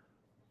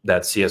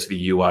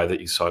UI that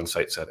you saw in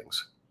site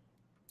settings.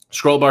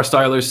 Scroll bar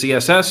stylers,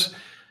 CSS.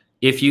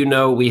 If you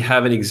know we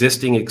have an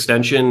existing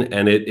extension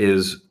and it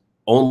is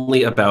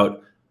only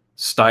about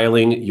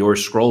styling your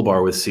scroll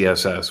bar with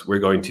CSS, we're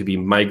going to be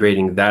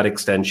migrating that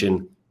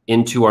extension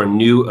into our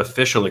new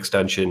official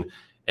extension,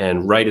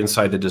 and right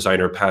inside the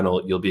designer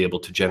panel, you'll be able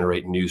to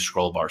generate new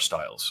scroll bar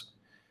styles.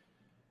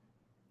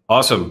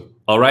 Awesome.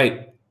 All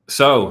right.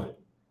 So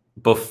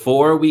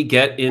before we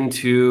get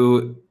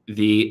into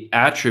the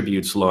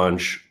attributes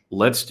launch,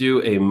 let's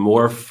do a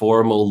more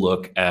formal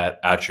look at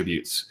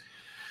attributes.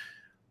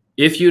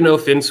 If you know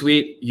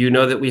Finsweet, you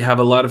know that we have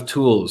a lot of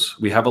tools,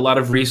 we have a lot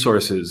of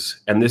resources,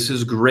 and this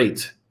is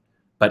great.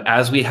 But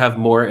as we have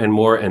more and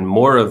more and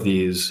more of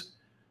these,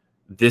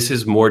 this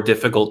is more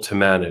difficult to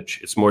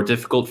manage. It's more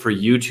difficult for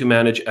you to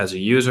manage as a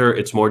user.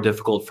 It's more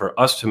difficult for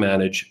us to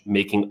manage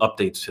making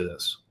updates to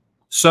this.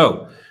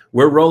 So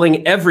we're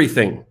rolling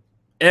everything,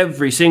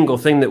 every single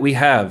thing that we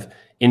have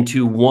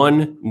into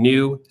one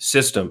new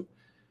system.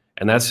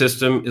 And that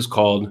system is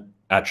called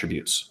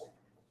attributes.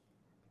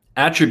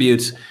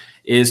 Attributes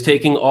is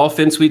taking all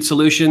Finsweet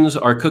solutions,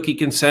 our cookie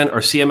consent,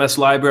 our CMS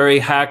library,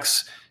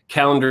 hacks,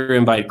 calendar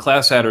invite,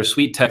 class adder,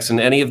 suite text, and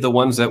any of the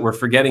ones that we're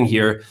forgetting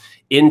here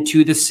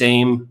into the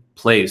same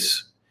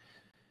place.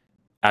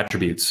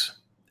 Attributes.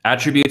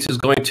 Attributes is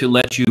going to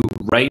let you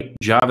write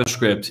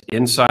JavaScript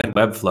inside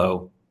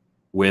Webflow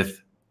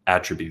with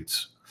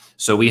attributes.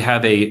 So we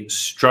have a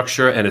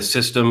structure and a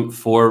system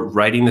for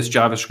writing this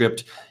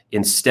JavaScript.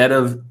 Instead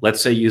of,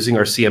 let's say, using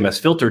our CMS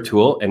filter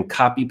tool and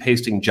copy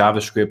pasting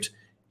JavaScript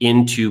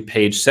into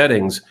page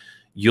settings,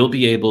 you'll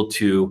be able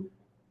to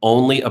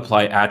only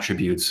apply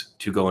attributes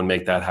to go and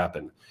make that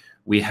happen.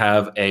 We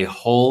have a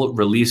whole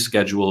release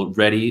schedule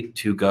ready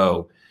to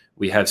go.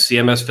 We have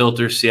CMS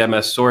filter,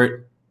 CMS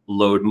sort,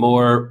 load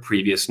more,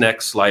 previous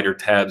next, slider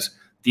tabs.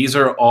 These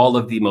are all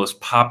of the most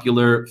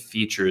popular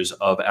features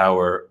of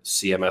our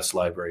CMS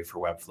library for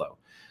Webflow.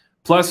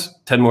 Plus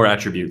 10 more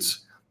attributes.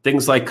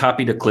 Things like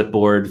copy to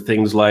clipboard,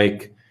 things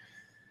like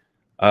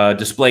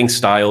displaying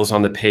styles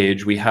on the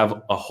page. We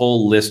have a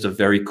whole list of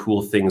very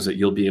cool things that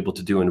you'll be able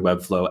to do in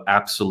Webflow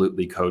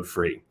absolutely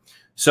code-free.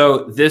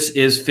 So this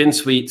is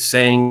Finsweet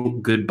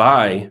saying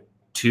goodbye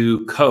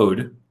to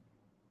code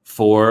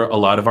for a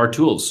lot of our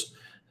tools.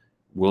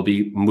 We'll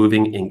be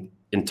moving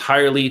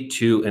entirely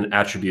to an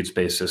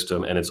attributes-based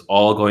system, and it's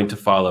all going to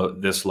follow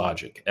this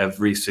logic,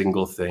 every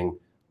single thing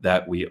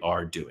that we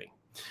are doing.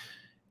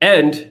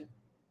 And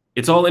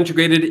It's all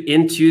integrated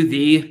into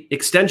the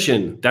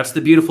extension. That's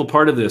the beautiful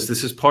part of this.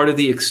 This is part of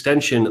the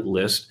extension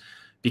list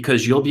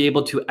because you'll be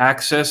able to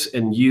access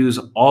and use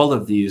all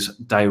of these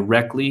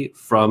directly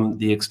from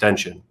the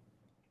extension.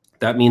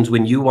 That means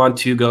when you want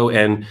to go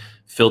and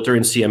filter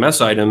in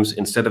CMS items,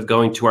 instead of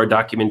going to our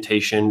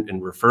documentation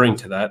and referring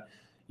to that,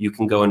 you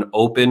can go and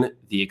open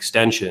the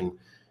extension,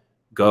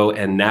 go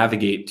and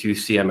navigate to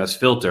CMS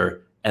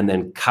filter, and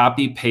then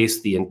copy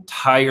paste the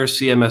entire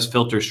CMS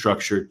filter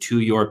structure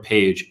to your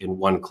page in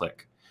one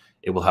click.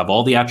 It will have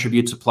all the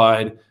attributes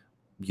applied.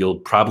 You'll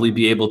probably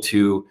be able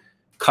to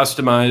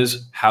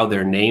customize how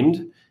they're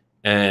named,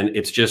 and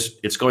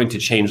it's going to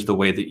change the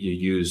way that you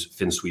use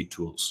Finsweet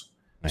tools.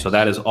 Nice. So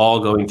that is all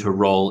going to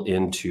roll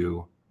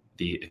into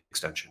the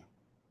extension.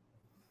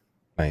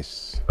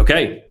 Nice.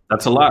 Okay,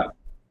 that's a lot.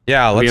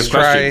 Yeah,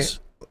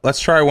 let's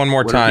try one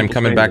more time.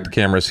 Coming back to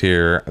cameras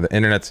here. The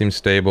internet seems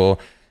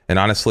stable, and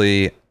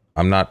honestly,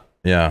 I'm not.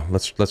 Yeah,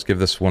 let's give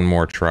this one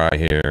more try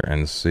here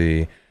and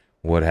see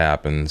what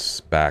happens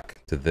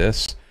back to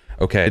this.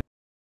 Okay.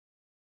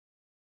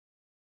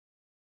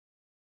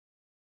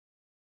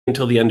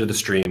 Until the end of the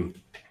stream.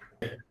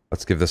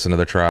 Let's give this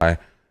another try.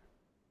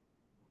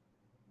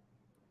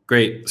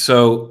 Great.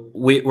 So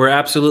we're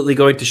absolutely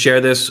going to share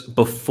this.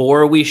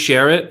 Before we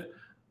share it,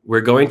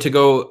 we're going to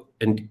go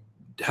and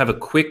have a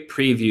quick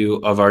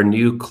preview of our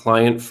new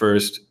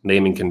client-first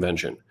naming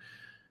convention.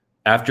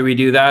 After we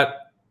do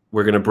that,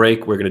 we're going to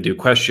break. We're going to do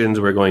questions.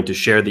 We're going to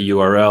share the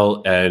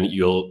URL, and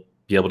you'll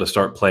be able to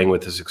start playing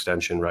with this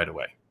extension right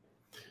away.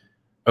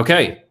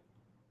 Okay.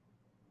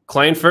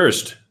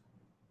 Client-first.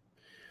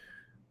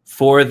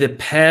 For the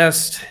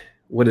past,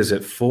 what is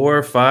it,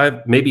 4,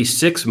 5, maybe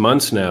 6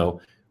 months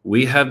now,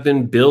 we have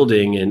been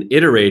building and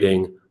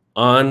iterating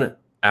on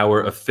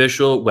our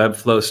official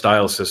Webflow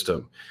style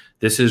system.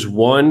 This is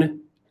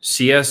one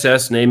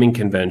CSS naming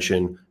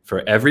convention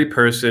for every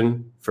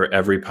person, for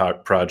every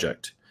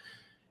project.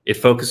 It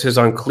focuses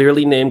on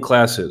clearly named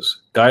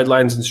classes,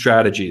 guidelines and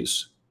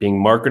strategies,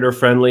 being marketer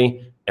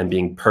friendly, and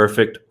being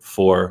perfect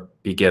for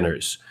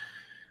beginners.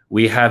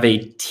 We have a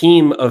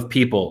team of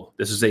people.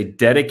 This is a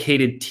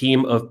dedicated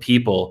team of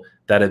people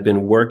that have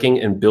been working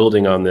and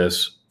building on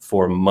this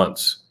for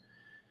months.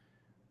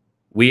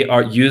 We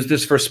use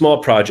this for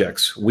small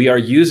projects. We are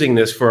using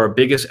this for our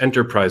biggest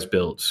enterprise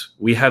builds.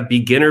 We have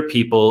beginner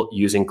people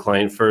using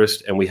Client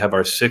First, and we have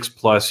our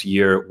 6+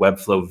 year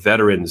Webflow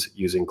veterans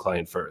using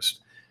Client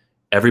First.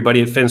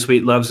 Everybody at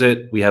Finsweet loves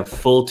it. We have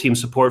full team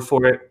support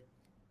for it,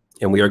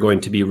 and we are going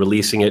to be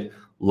releasing it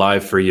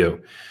live for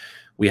you.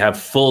 We have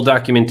full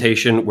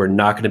documentation. We're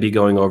not going to be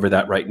going over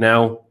that right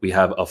now. We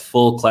have a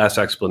full class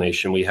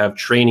explanation. We have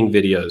training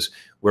videos.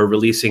 We're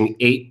releasing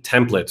 8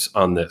 templates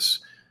on this,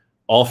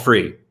 all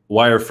free.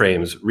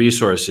 Wireframes,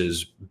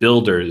 resources,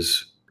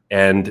 builders,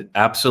 and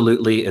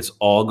absolutely it's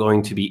all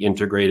going to be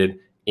integrated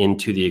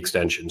into the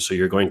extension. So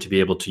you're going to be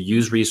able to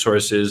use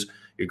resources,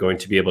 you're going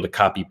to be able to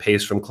copy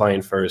paste from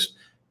Client First,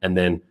 and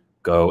then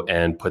go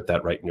and put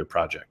that right in your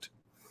project.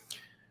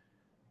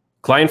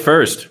 Client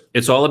First,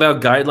 it's all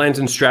about guidelines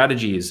and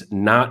strategies,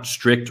 not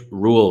strict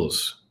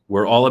rules.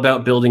 We're all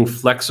about building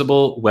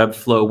flexible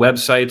Webflow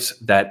websites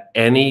that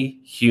any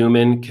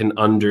human can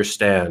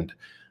understand.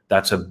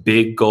 That's a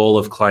big goal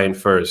of Client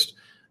First,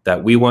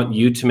 that we want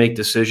you to make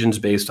decisions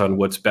based on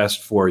what's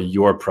best for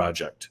your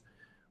project.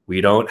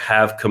 We don't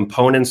have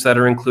components that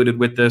are included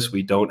with this.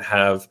 We don't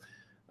have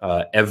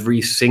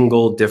every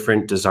single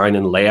different design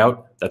and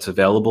layout that's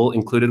available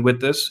included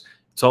with this.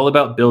 It's all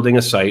about building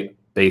a site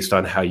based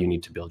on how you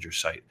need to build your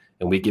site.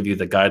 And we give you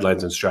the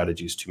guidelines and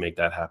strategies to make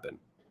that happen.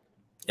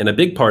 And a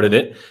big part of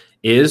it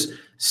is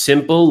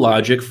simple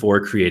logic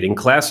for creating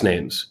class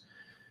names.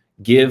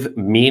 Give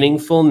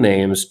meaningful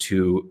names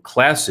to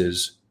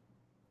classes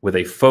with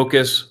a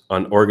focus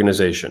on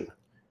organization.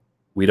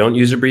 We don't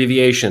use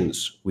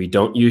abbreviations. We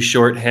don't use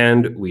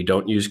shorthand. We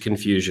don't use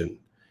confusion.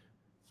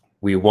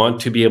 We want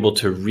to be able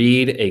to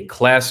read a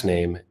class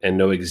name and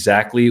know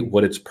exactly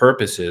what its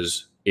purpose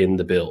is in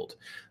the build.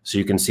 So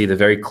you can see the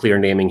very clear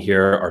naming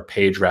here, our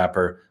page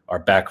wrapper, our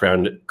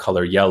background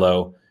color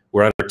yellow.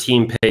 We're on our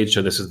team page,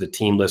 so this is the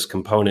team list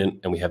component,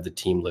 and we have the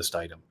team list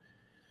item.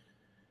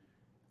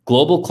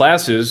 Global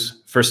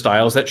classes for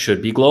styles that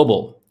should be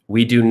global.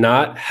 We do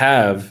not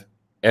have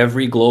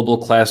every global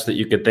class that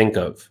you could think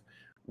of.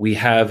 We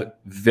have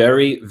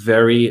very,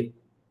 very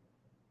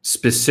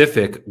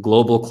specific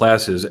global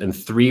classes and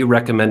 3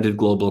 recommended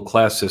global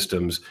class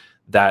systems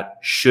that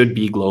should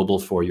be global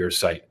for your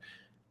site.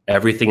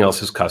 Everything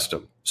else is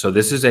custom. So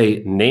this is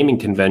a naming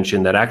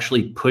convention that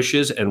actually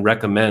pushes and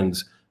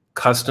recommends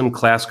custom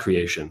class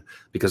creation,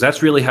 because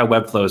that's really how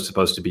Webflow is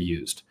supposed to be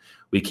used.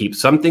 We keep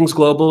some things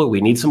global.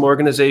 We need some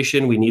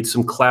organization. We need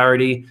some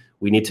clarity.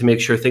 We need to make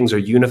sure things are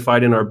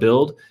unified in our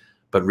build.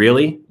 But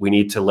really, we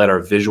need to let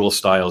our visual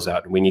styles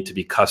out. And we need to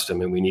be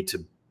custom, and we need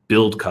to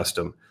build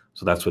custom.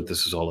 So that's what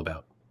this is all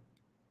about.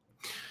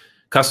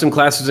 Custom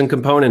classes and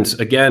components.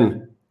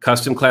 Again,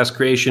 custom class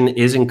creation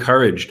is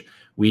encouraged.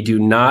 We do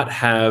not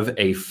have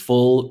a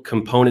full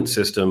component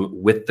system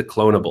with the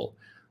clonable.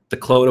 The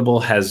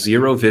clonable has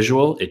 0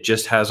 visual. It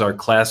just has our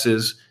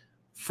classes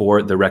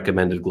for the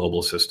recommended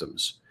global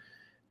systems.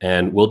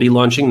 And we'll be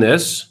launching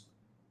this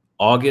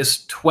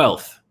August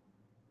 12th.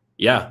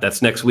 Yeah,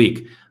 that's next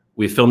week.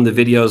 We filmed the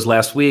videos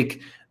last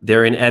week.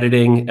 They're in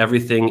editing.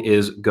 Everything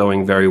is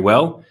going very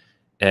well.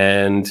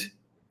 And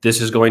this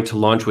is going to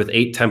launch with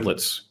 8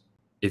 templates.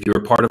 If you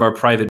were part of our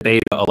private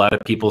beta, a lot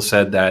of people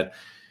said that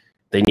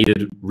they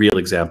needed real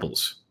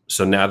examples.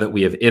 So now that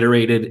we have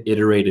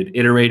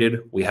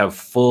iterated, we have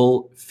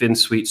full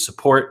Finsweet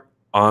support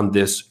on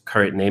this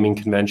current naming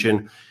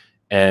convention,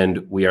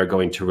 and we are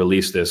going to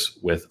release this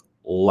with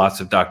lots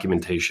of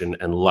documentation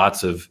and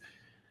lots of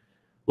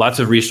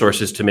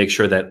resources to make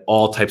sure that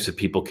all types of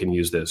people can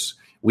use this.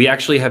 We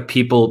actually have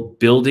people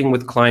building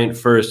with Client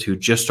First who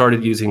just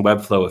started using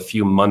Webflow a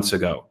few months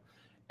ago,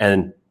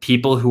 and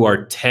people who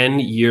are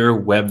 10-year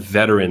web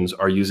veterans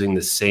are using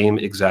the same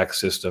exact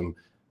system.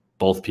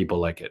 Both people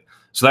like it.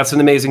 So that's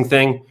an amazing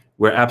thing.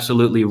 We're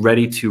absolutely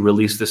ready to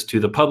release this to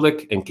the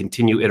public and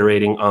continue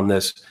iterating on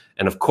this.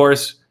 And of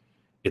course,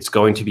 it's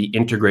going to be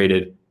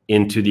integrated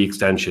into the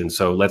extension.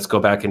 So let's go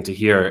back into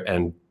here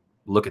and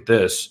look at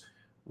this.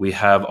 We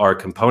have our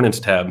components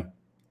tab,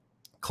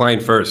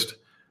 Client First.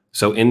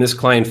 So in this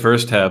Client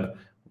First tab,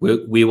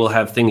 we will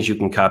have things you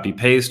can copy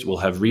paste. We'll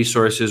have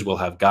resources. We'll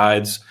have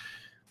guides.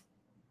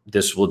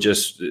 This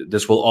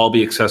will all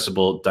be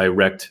accessible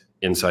direct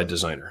inside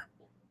Designer.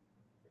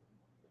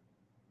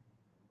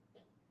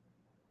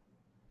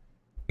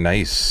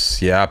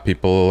 Nice. Yeah,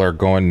 people are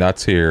going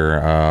nuts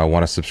here. I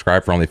want to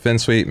subscribe for only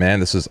Finsweet.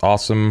 Man, this is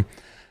awesome.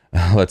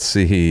 Let's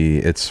see.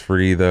 It's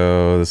free,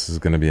 though. This is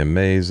going to be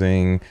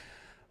amazing.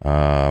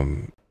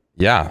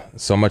 Yeah,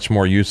 so much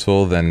more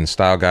useful than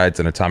style guides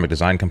and atomic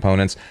design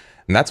components.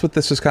 And that's what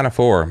this is kind of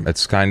for.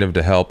 It's kind of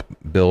to help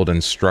build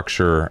and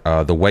structure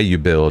the way you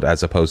build,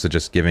 as opposed to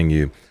just giving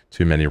you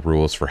too many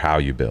rules for how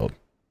you build.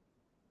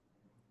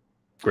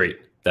 Great.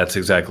 That's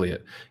exactly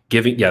it.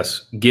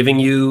 Giving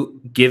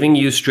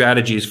you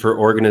strategies for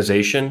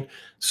organization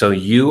so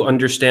you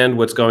understand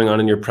what's going on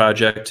in your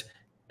project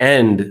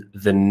and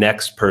the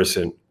next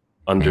person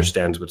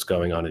understands what's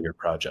going on in your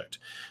project.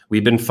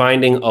 We've been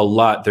finding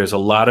there's a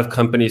lot of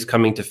companies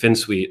coming to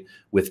Finsweet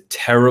with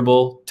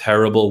terrible,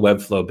 terrible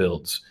Webflow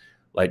builds,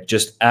 like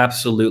just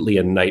absolutely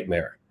a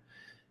nightmare.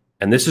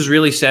 And this is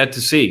really sad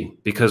to see,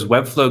 because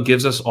Webflow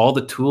gives us all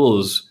the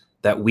tools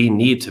that we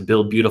need to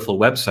build beautiful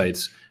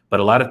websites, but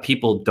a lot of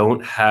people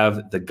don't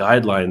have the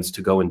guidelines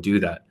to go and do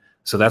that.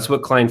 So that's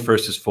what Client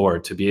First is for,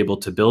 to be able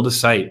to build a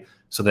site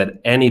so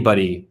that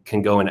anybody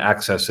can go and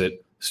access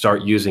it,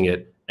 start using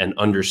it, and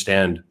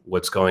understand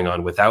what's going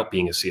on without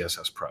being a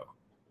CSS pro.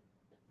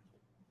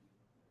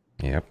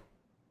 Yep.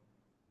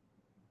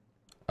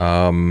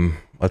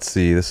 Let's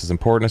see. This is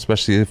important,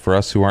 especially for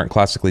us who aren't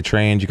classically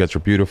trained. You guys are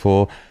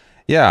beautiful.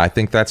 Yeah, I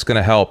think that's going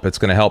to help. It's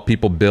going to help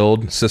people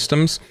build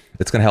systems.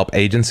 It's going to help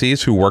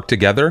agencies who work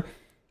together.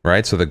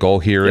 Right. So the goal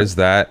here is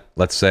that,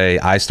 let's say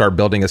I start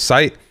building a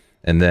site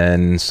and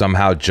then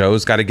somehow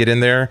Joe's got to get in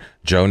there.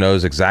 Joe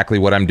knows exactly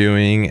what I'm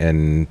doing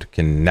and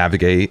can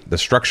navigate the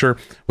structure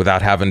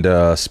without having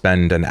to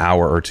spend an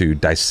hour or two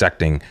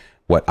dissecting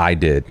what I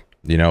did.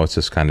 You know, it's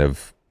just kind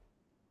of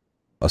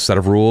a set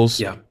of rules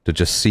to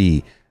just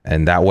see.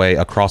 And that way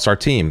across our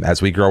team,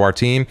 as we grow our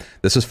team,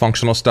 this is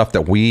functional stuff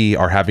that we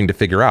are having to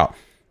figure out.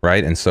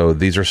 Right. And so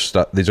these are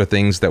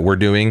things that we're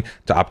doing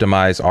to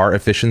optimize our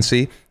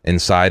efficiency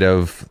inside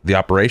of the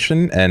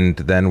operation. And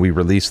then we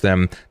release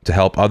them to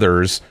help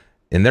others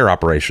in their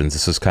operations.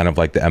 This is kind of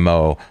like the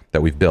MO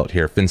that we've built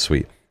here at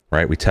Finsweet.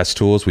 Right. We test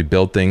tools, we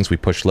build things, we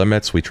push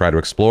limits, we try to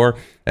explore,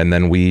 and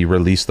then we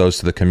release those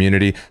to the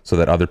community so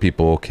that other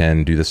people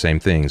can do the same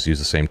things, use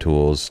the same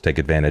tools, take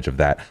advantage of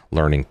that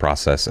learning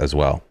process as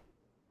well.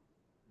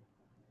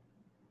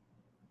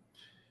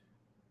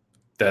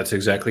 That's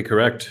exactly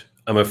correct.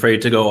 I'm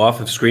afraid to go off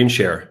of screen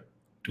share.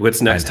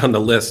 What's next on the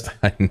list?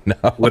 I know.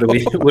 What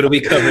are we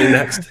covering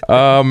next?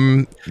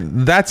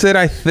 That's it,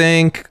 I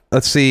think.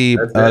 Let's see.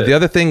 The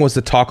other thing was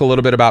to talk a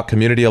little bit about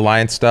community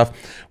alliance stuff,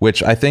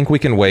 which I think we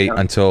can wait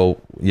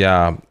until.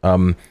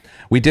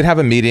 We did have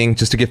a meeting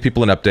just to give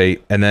people an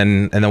update, and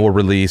then we'll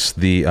release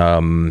the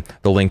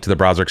link to the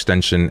browser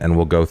extension, and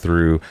we'll go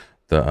through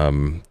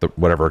the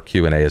whatever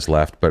Q&A is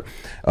left. But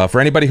for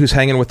anybody who's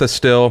hanging with us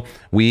still,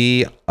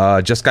 we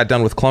just got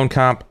done with Clone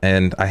Comp,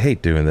 and I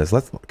hate doing this.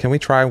 Can we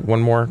try one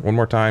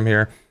more time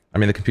here? I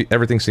mean,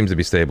 everything seems to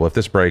be stable. If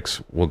this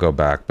breaks, we'll go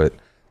back. But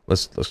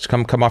let's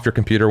come off your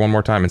computer one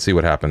more time and see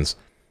what happens.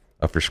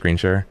 Up for screen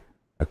share.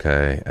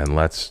 Okay, and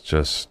let's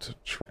just.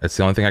 It's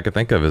the only thing I could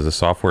think of is the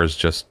software is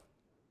just.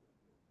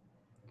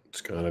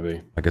 It's gotta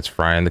be like it's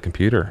frying the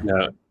computer.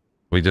 Yeah.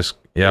 We're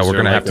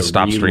gonna have to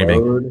stop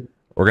streaming.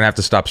 We're gonna have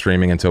to stop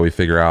streaming until we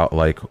figure out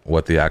like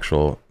what the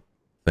actual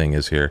thing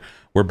is here.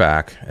 We're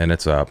back and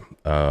it's up.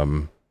 I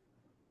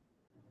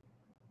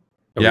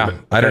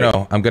don't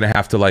know. I'm gonna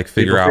have to like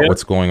figure out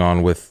what's going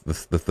on with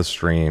the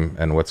stream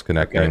and what's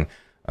connecting,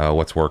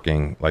 what's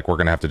working. Like we're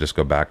gonna have to just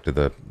go back to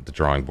the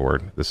drawing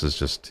board. This is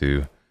just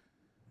too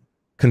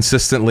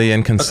consistently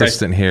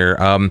inconsistent here.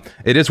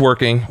 It is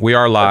working. We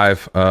are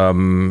live.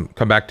 Come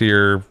back to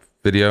your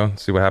video,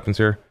 see what happens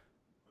here.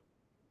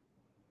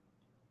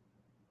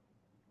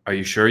 Are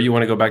you sure you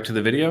want to go back to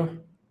the video?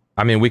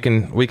 I mean, we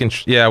can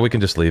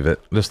just leave it.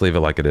 Just leave it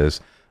like it is.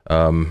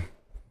 So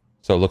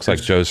it looks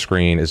like Joe's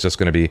screen is just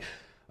going to be,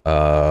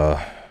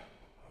 yeah.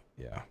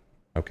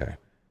 Okay.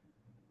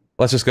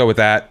 Let's just go with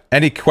that.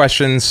 Any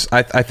questions?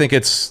 I think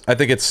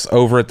it's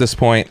over at this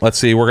point. Let's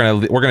see. We're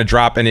gonna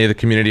drop any of the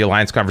Community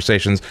Alliance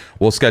conversations.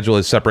 We'll schedule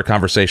a separate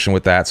conversation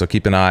with that. So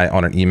keep an eye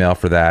on an email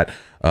for that.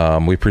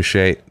 We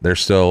appreciate there's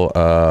still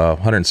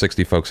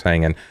 160 folks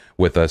hanging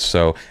with us.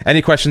 So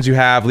any questions you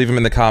have, leave them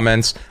in the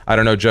comments. I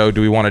don't know, Joe, do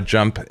we want to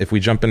jump? If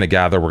we jump into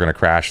Gather, we're going to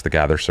crash the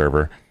Gather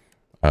server.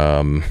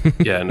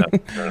 Yeah, no.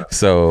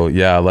 So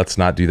yeah, let's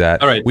not do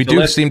that. All right,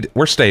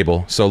 we're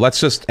stable. So let's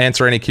just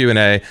answer any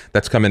Q&A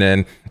that's coming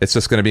in. It's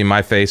just going to be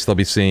my face they'll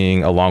be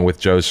seeing along with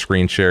Joe's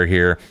screen share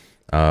here,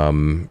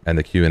 and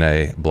the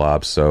Q&A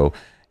blob. So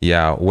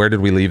yeah, where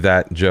did we leave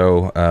that,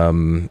 Joe?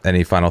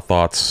 Any final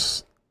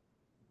thoughts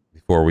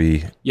before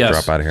we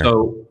drop out of here?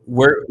 So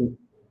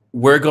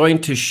we're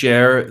going to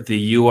share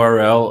the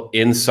URL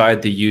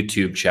inside the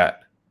YouTube chat.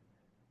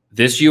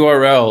 This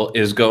URL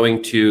is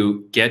going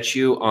to get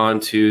you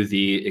onto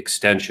the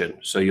extension.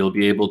 So you'll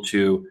be able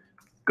to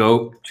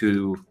go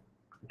to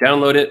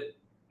download it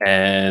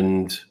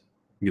and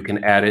you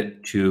can add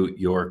it to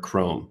your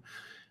Chrome.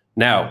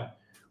 Now,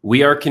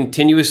 we are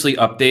continuously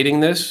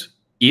updating this,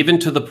 even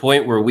to the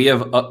point where we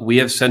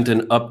have sent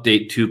an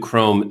update to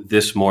Chrome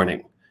this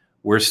morning.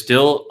 We're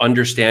still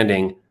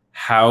understanding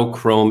how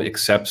Chrome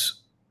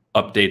accepts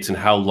updates and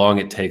how long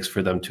it takes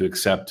for them to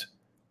accept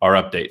our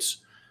updates.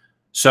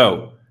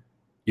 So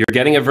you're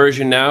getting a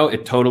version now.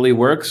 It totally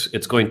works.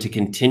 It's going to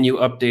continue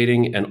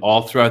updating, and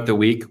all throughout the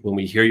week, when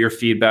we hear your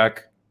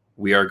feedback,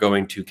 we are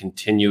going to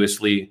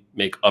continuously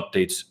make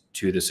updates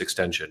to this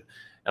extension.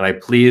 And I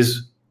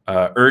please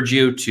urge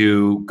you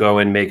to go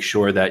and make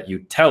sure that you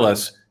tell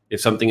us if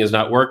something is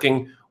not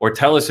working, or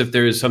tell us if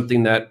there is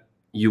something that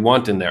you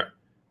want in there.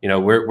 You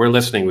know, we're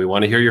listening. We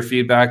want to hear your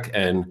feedback,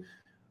 and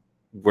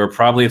we're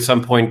probably at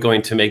some point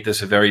going to make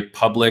this a very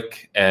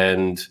public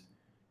and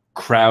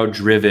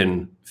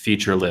crowd-driven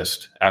feature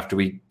list. After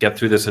we get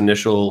through this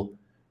initial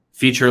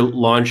feature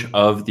launch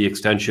of the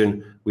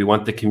extension, we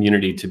want the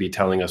community to be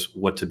telling us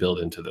what to build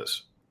into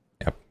this.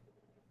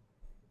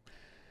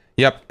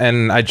 Yep,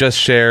 and I just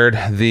shared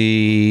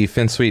the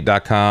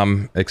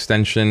Finsweet.com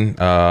extension.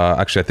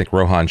 Actually, I think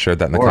Rohan shared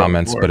that in the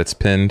comments, but it's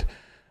pinned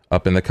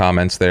up in the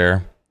comments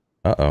there.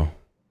 Uh-oh.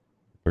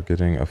 We're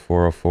getting a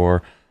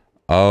 404.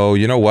 Oh,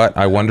 you know what?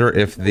 I wonder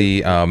if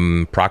the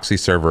proxy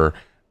server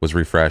was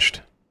refreshed.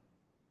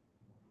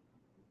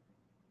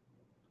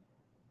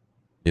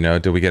 You know,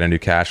 did we get a new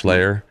cache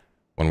layer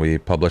when we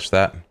published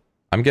that?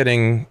 I'm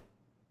getting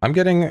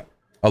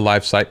a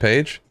live site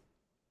page.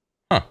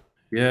 Huh.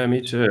 Yeah,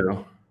 me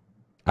too.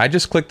 I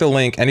just clicked the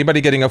link.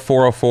 Anybody getting a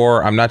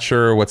 404? I'm not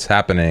sure what's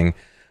happening.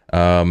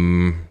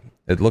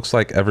 It looks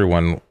like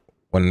everyone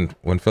when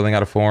filling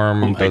out a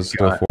form does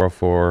do a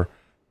 404.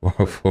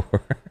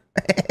 404.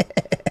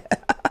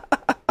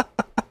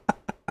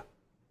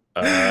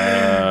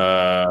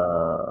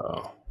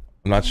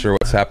 I'm not sure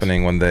what's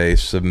happening when they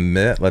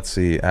submit. Let's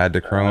see. Add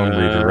to Chrome,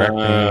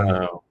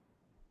 redirecting.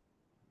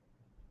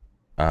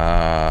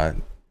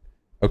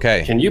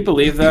 Okay. Can you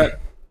believe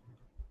that?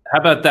 How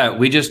about that?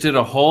 We just did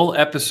a whole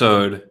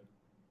episode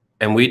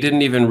and we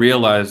didn't even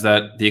realize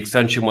that the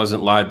extension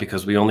wasn't live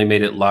because we only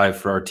made it live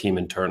for our team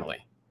internally.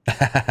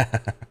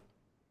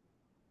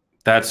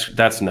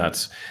 That's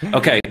nuts.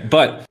 Okay,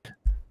 but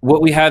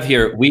what we have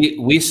here,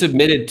 we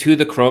submitted to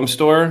the Chrome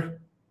store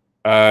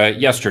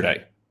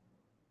yesterday.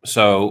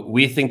 So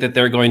we think that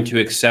they're going to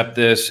accept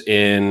this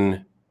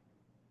in,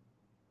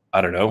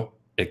 I don't know,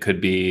 it could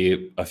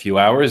be a few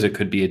hours, it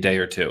could be a day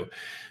or two.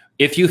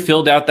 If you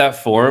filled out that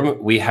form,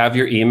 we have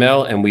your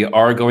email and we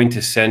are going to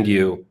send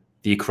you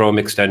the Chrome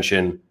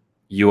extension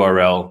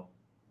URL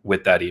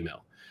with that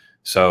email.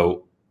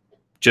 So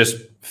just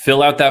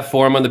fill out that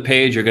form on the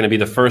page. You're going to be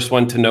the first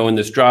one to know when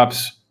this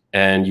drops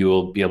and you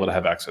will be able to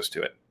have access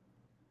to it.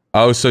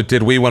 Oh, so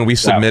did we, when we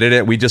submitted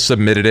it, we just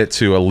submitted it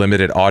to a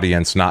limited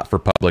audience, not for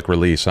public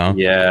release, huh?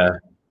 Yeah.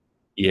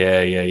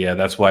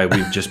 That's why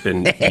we've just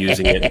been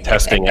using it and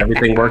testing.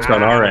 Everything works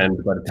on our end,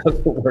 but it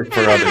doesn't work for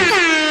others.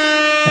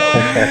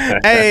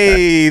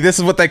 Hey, this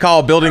is what they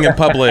call building in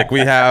public. We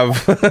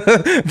have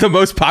the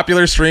most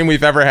popular stream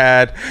we've ever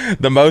had,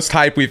 the most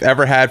hype we've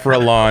ever had for a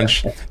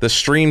launch. The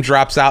stream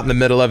drops out in the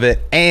middle of it,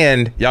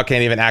 and y'all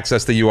can't even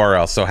access the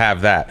URL, so have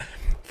that.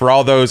 For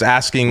all those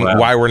asking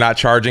why we're not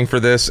charging for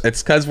this,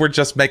 it's because we're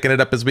just making it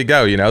up as we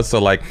go, you know? So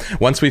like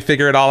once we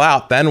figure it all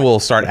out, then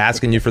we'll start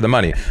asking you for the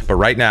money. But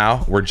right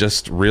now, we're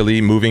just really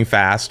moving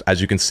fast.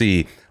 As you can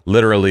see,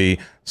 literally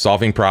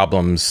solving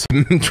problems,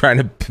 trying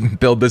to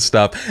build this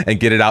stuff and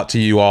get it out to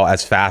you all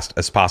as fast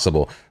as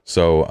possible.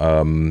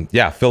 So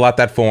yeah, fill out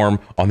that form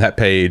on that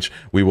page.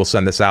 We will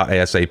send this out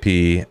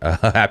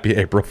ASAP. Happy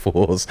April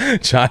Fools.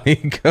 Johnny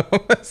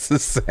Gomez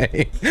is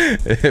saying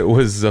it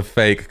was a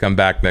fake. Come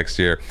back next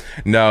year.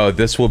 No,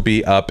 this will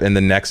be up in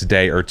the next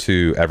day or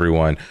two,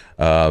 everyone.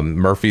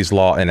 Murphy's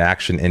Law in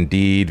action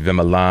indeed.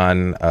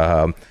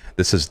 Vimalan.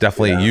 This is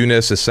definitely,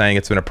 Eunice is saying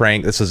it's been a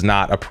prank. This is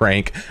not a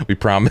prank. We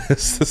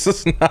promise. This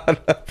is not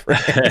a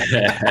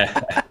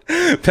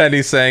prank.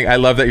 Penny's saying, I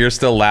love that you're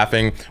still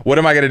laughing. What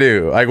am I going to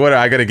do? Like, what,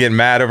 I got to get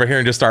mad over here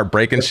and just start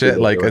breaking shit?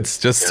 Like, it's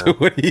just,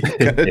 what are you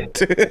going to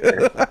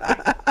do?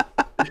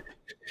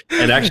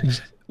 And actually,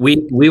 we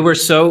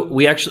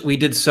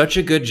did such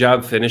a good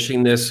job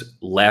finishing this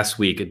last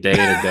week, a day in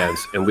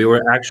advance. And we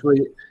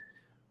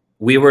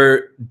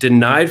were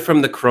denied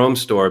from the Chrome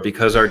store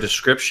because our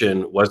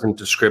description wasn't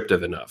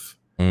descriptive enough.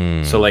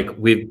 So like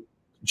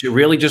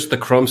really just the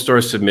Chrome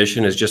store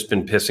submission has just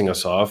been pissing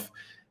us off.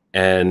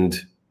 And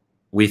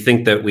we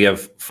think that we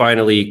have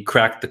finally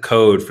cracked the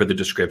code for the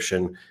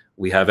description.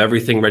 We have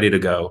everything ready to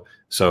go.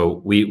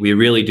 So we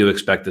really do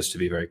expect this to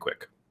be very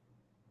quick.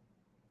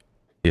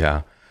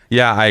 Yeah.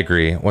 Yeah, I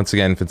agree. Once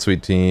again,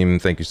 Finsweet team,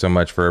 thank you so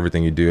much for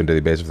everything you do on a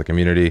daily basis for the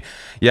community.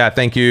 Yeah,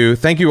 thank you.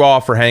 Thank you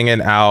all for hanging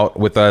out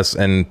with us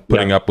and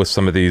putting up with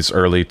some of these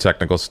early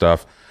technical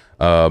stuff.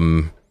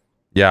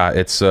 Yeah,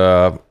 it's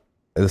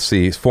let's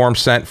see, form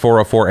sent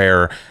 404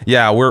 error.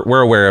 Yeah, we're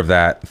aware of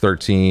that.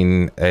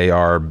 13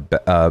 AR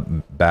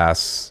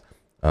bass.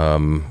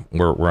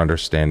 We're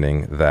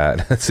understanding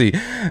that. Let's see,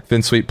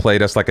 Finsweet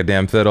played us like a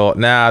damn fiddle.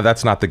 Nah,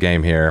 that's not the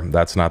game here.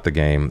 That's not the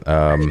game.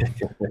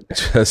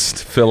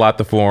 Just fill out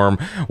the form.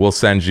 We'll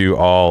send you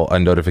all a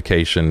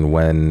notification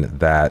when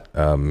that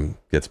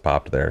gets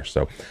popped there.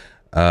 So,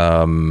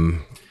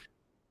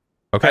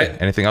 okay.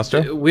 Anything else,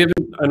 Joe? We have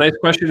a nice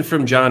question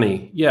from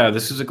Johnny. Yeah,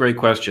 this is a great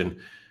question.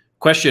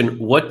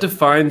 What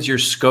defines your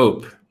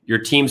scope, your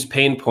team's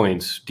pain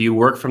points? Do you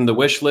work from the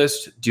wish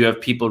list? Do you have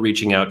people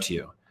reaching out to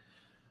you?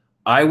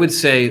 I would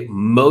say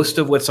most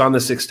of what's on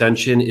this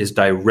extension is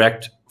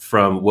direct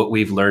from what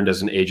we've learned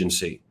as an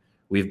agency.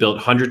 We've built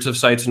hundreds of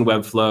sites in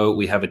Webflow.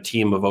 We have a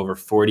team of over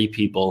 40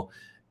 people,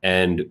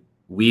 and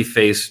we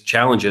face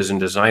challenges in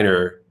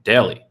Designer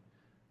daily.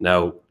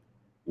 Now,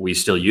 we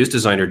still use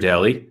Designer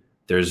daily.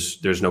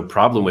 There's no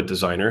problem with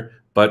Designer,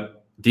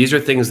 but these are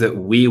things that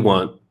we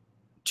want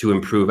to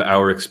improve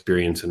our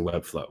experience in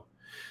Webflow.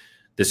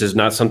 This is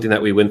not something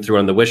that we went through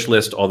on the wish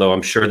list, although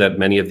I'm sure that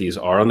many of these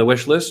are on the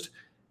wish list.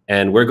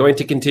 And we're going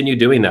to continue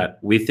doing that.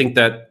 We think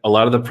that a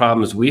lot of the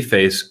problems we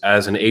face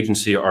as an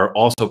agency are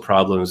also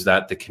problems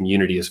that the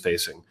community is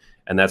facing.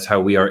 And that's how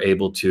we are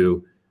able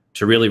to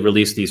really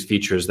release these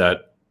features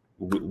that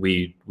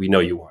we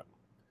know you want.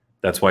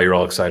 That's why you're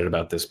all excited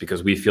about this,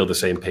 because we feel the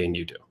same pain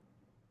you do.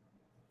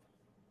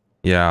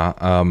 Yeah,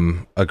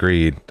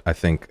 agreed. I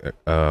think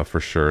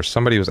for sure.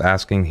 Somebody was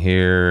asking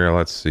here,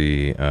 let's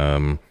see.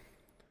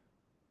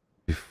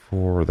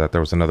 Before that,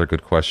 there was another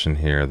good question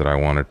here that I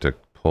wanted to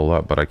pull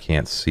up, but I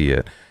can't see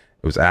it.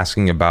 It was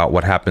asking about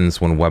what happens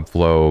when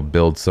Webflow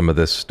builds some of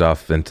this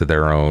stuff into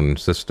their own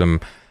system.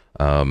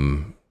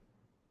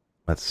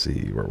 Let's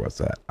see, where was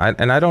that?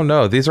 I don't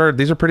know. These are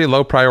pretty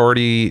low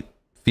priority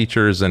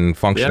features and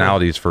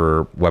functionalities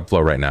for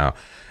Webflow right now.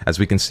 As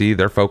we can see,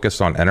 they're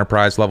focused on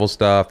enterprise level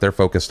stuff. They're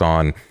focused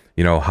on,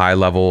 you know, high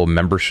level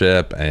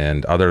membership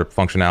and other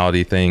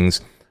functionality things.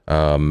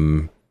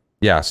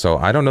 Yeah, so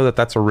I don't know that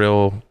that's a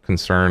real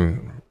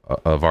concern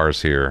of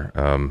ours here.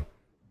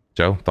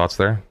 Joe, thoughts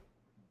there?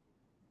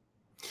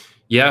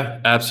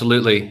 Yeah,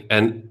 absolutely.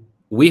 And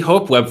we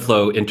hope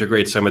Webflow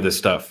integrates some of this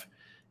stuff.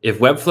 If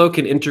Webflow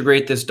can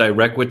integrate this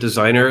direct with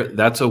Designer,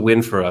 that's a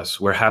win for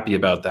us. We're happy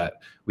about that.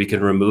 We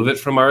can remove it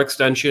from our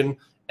extension,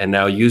 and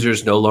now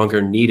users no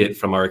longer need it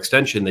from our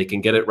extension. They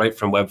can get it right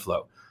from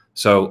Webflow.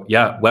 So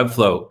yeah,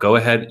 Webflow, go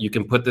ahead. You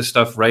can put this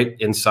stuff right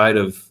inside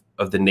of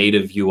the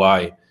native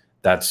UI.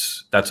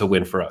 That's a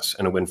win for us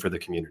and a win for the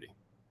community.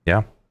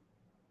 Yeah.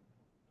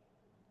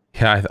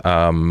 Yeah,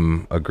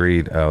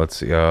 agreed. Let's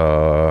see.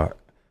 Yeah,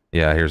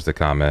 here's the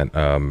comment.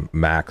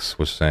 Max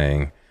was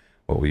saying,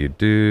 what will you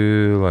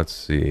do? Let's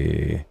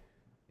see.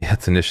 Yeah,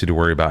 it's an issue to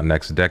worry about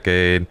next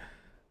decade.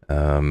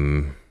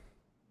 Great.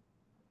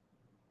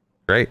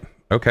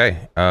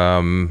 Okay.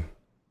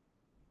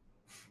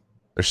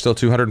 There's still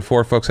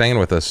 204 folks hanging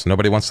with us.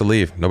 Nobody wants to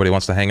leave. Nobody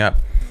wants to hang up.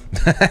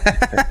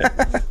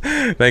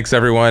 Thanks,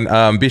 everyone.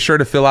 Be sure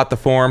to fill out the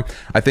form.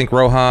 I think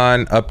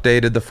Rohan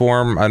updated the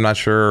form. I'm not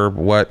sure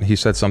what. He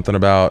said something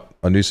about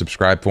a new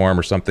subscribe form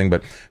or something,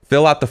 but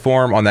fill out the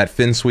form on that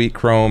Finsweet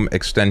Chrome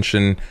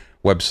extension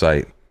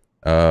website.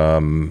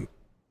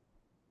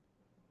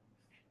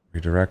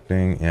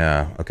 Redirecting.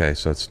 Yeah. Okay.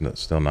 So it's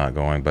still not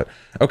going, but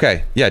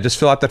okay. Yeah. Just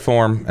fill out that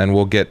form and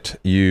we'll get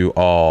you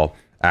all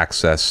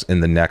access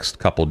in the next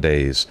couple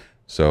days.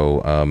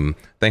 So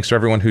thanks to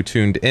everyone who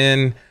tuned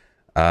in.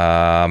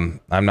 I'm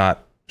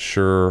not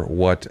sure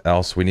what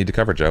else we need to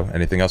cover, Joe.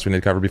 Anything else we need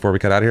to cover before we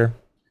cut out of here?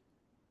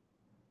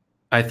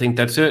 I think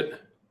that's it.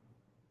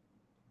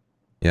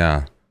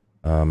 Yeah.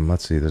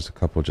 Let's see. There's a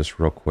couple just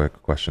real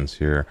quick questions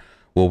here.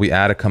 Will we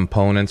add a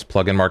components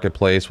plugin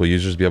marketplace? Will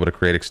users be able to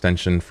create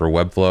extension for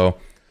Webflow?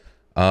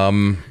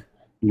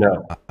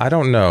 No. I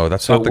don't know.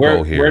 That's So not the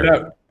goal here. we're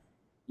not.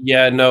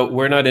 Yeah, no,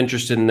 we're not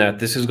interested in that.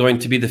 This is going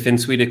to be the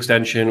Finsweet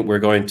extension. We're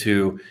going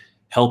to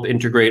help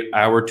integrate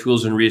our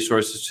tools and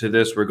resources to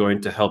this. We're going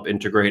to help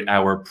integrate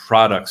our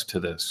products to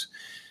this.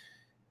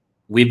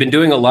 We've been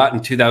doing a lot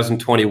in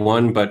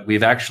 2021, but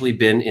we've actually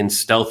been in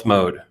stealth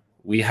mode.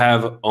 We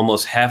have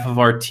almost half of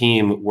our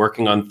team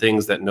working on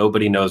things that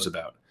nobody knows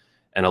about.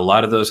 And a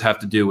lot of those have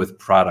to do with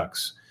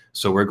products.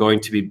 So we're going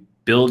to be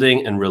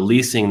building and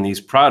releasing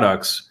these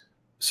products,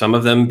 some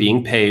of them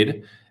being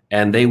paid,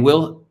 and they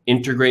will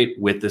integrate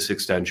with this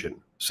extension.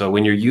 So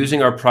when you're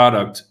using our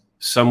product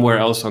somewhere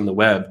else on the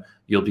web,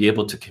 you'll be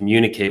able to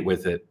communicate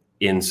with it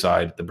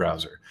inside the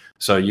browser.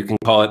 So you can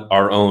call it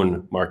our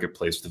own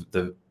marketplace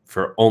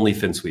for only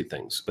Finsweet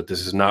things, but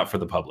this is not for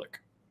the public.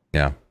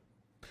 Yeah.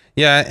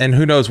 Yeah, and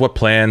who knows what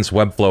plans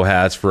Webflow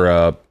has for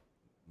a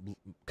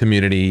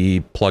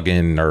community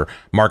plugin or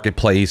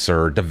marketplace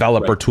or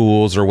developer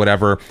tools or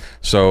whatever.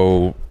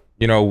 So,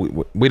 you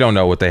know, we don't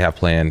know what they have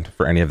planned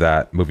for any of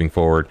that moving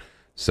forward.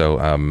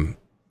 So,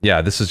 yeah,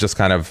 this is just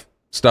kind of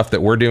stuff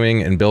that we're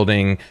doing and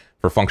building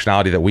for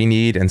functionality that we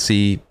need and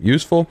see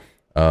useful.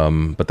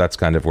 But that's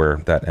kind of where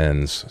that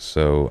ends.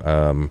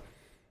 So,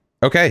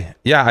 okay.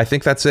 Yeah, I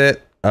think that's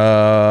it.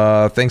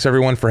 Thanks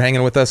everyone for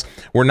hanging with us.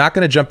 We're not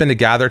going to jump into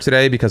Gather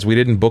today because we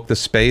didn't book the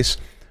space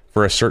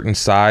for a certain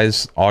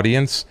size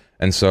audience.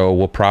 And so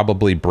we'll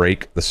probably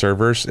break the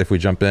servers if we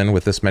jump in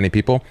with this many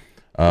people.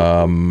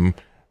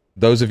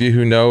 Those of you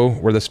who know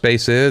where the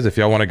space is, if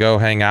y'all want to go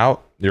hang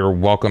out, you're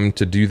welcome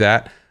to do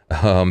that.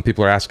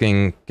 People are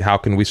asking, how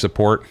can we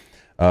support?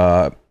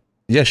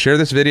 Yeah, share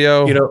this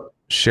video, You know,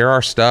 share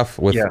our stuff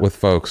with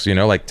folks, you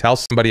know, like tell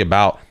somebody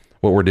about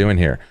what we're doing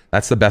here.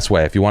 That's the best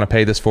way. If you want to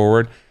pay this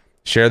forward,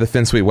 share the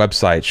Finsweet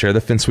website, share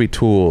the Finsweet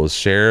tools,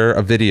 share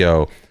a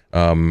video.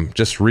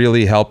 Just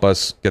really help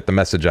us get the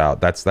message out.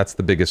 That's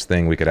the biggest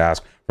thing we could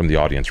ask from the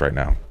audience right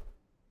now.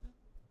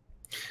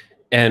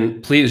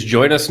 and please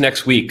join us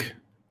next week.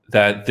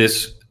 That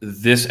this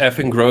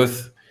effing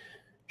growth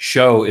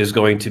show is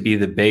going to be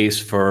the base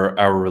for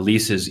our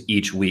releases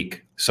each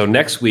week. So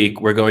next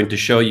week we're going to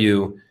show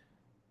you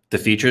the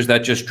features that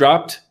just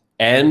dropped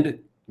and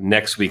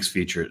next week's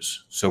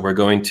features. So we're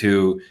going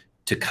to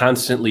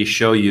constantly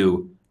show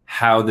you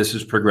how this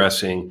is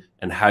progressing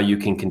and how you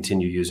can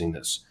continue using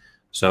this.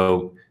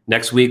 So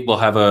next week we'll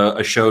have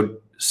a show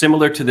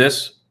similar to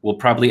this. We'll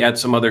probably add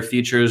some other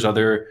features,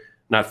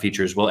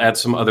 we'll add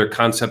some other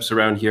concepts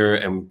around here.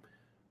 And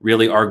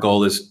really our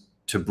goal is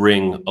to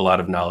bring a lot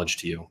of knowledge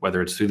to you,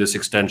 whether it's through this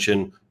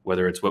extension,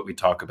 whether it's what we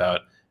talk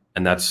about.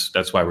 And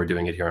that's why we're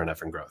doing it here on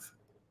Effing Growth.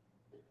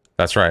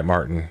 That's right,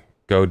 Martin.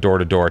 Go door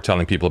to door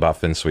telling people about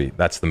Finsweet.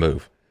 That's the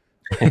move.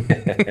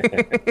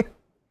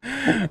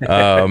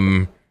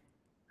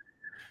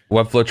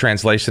 Webflow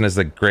translation is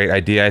a great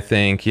idea, I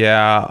think.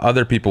 Yeah,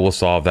 other people will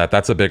solve that.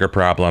 That's a bigger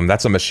problem.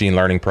 That's a machine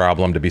learning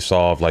problem to be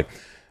solved. Like,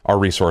 our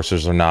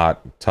resources are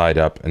not tied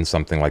up in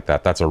something like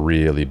that. That's a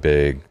really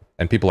big,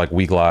 and people like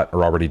Weglot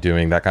are already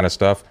doing that kind of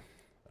stuff.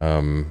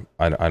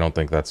 I don't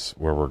think that's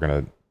where we're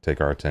going to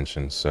take our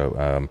attention.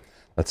 So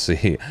let's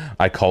see.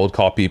 I cold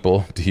call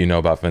people. Do you know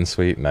about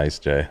Finsweet? Nice,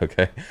 Jay.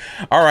 Okay.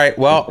 All right.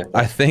 Well,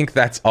 I think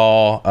that's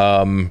all.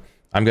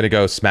 I'm going to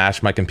go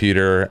smash my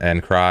computer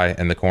and cry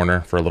in the corner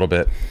for a little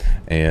bit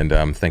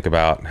and think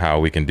about how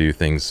we can do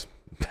things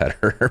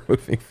better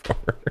moving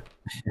forward.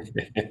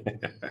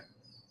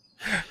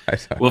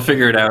 We'll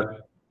figure it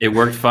out. It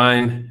worked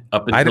fine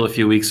up until a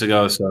few weeks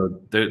ago, so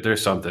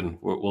there's something.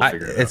 We'll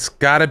figure it out. It's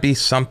got to be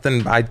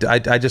something. I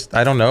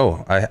don't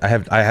know. I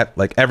have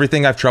like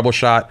everything I've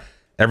troubleshot,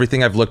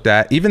 everything I've looked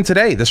at. Even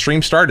today, the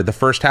stream started. The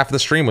first half of the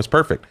stream was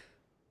perfect.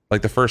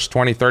 Like the first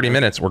 20, 30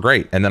 minutes were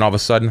great. And then all of a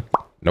sudden,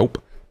 nope.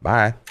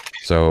 Bye.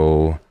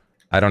 So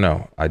I don't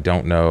know.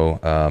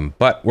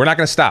 But we're not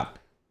going to stop.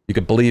 You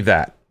could believe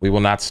that. We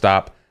will not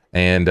stop.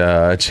 And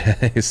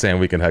Jay's saying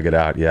we can hug it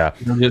out. Yeah.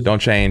 Don't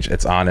change.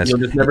 It's honest. You'll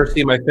just never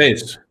see my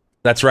face.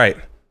 That's right.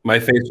 My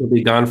face will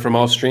be gone from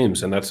all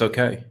streams, and that's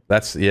okay.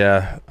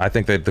 Yeah. I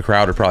think that the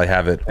crowd would probably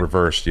have it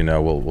reversed. You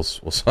know, we'll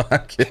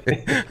I'm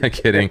kidding. I'm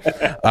kidding.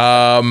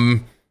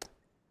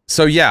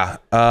 So yeah,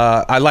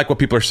 I like what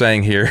people are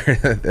saying here.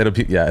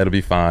 It'll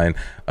be fine.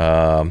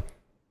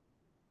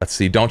 Let's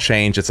see. Don't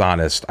change. It's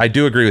honest. I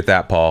do agree with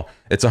that, Paul.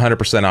 It's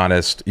 100%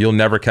 honest. You'll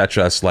never catch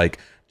us like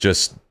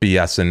just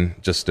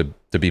BSing just to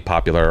be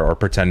popular or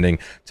pretending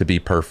to be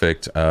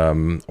perfect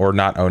or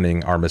not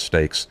owning our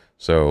mistakes.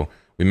 So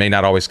we may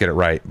not always get it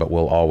right, but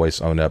we'll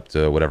always own up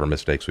to whatever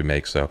mistakes we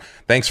make. So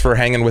thanks for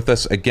hanging with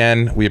us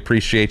again. We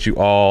appreciate you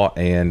all,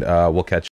 and we'll catch you.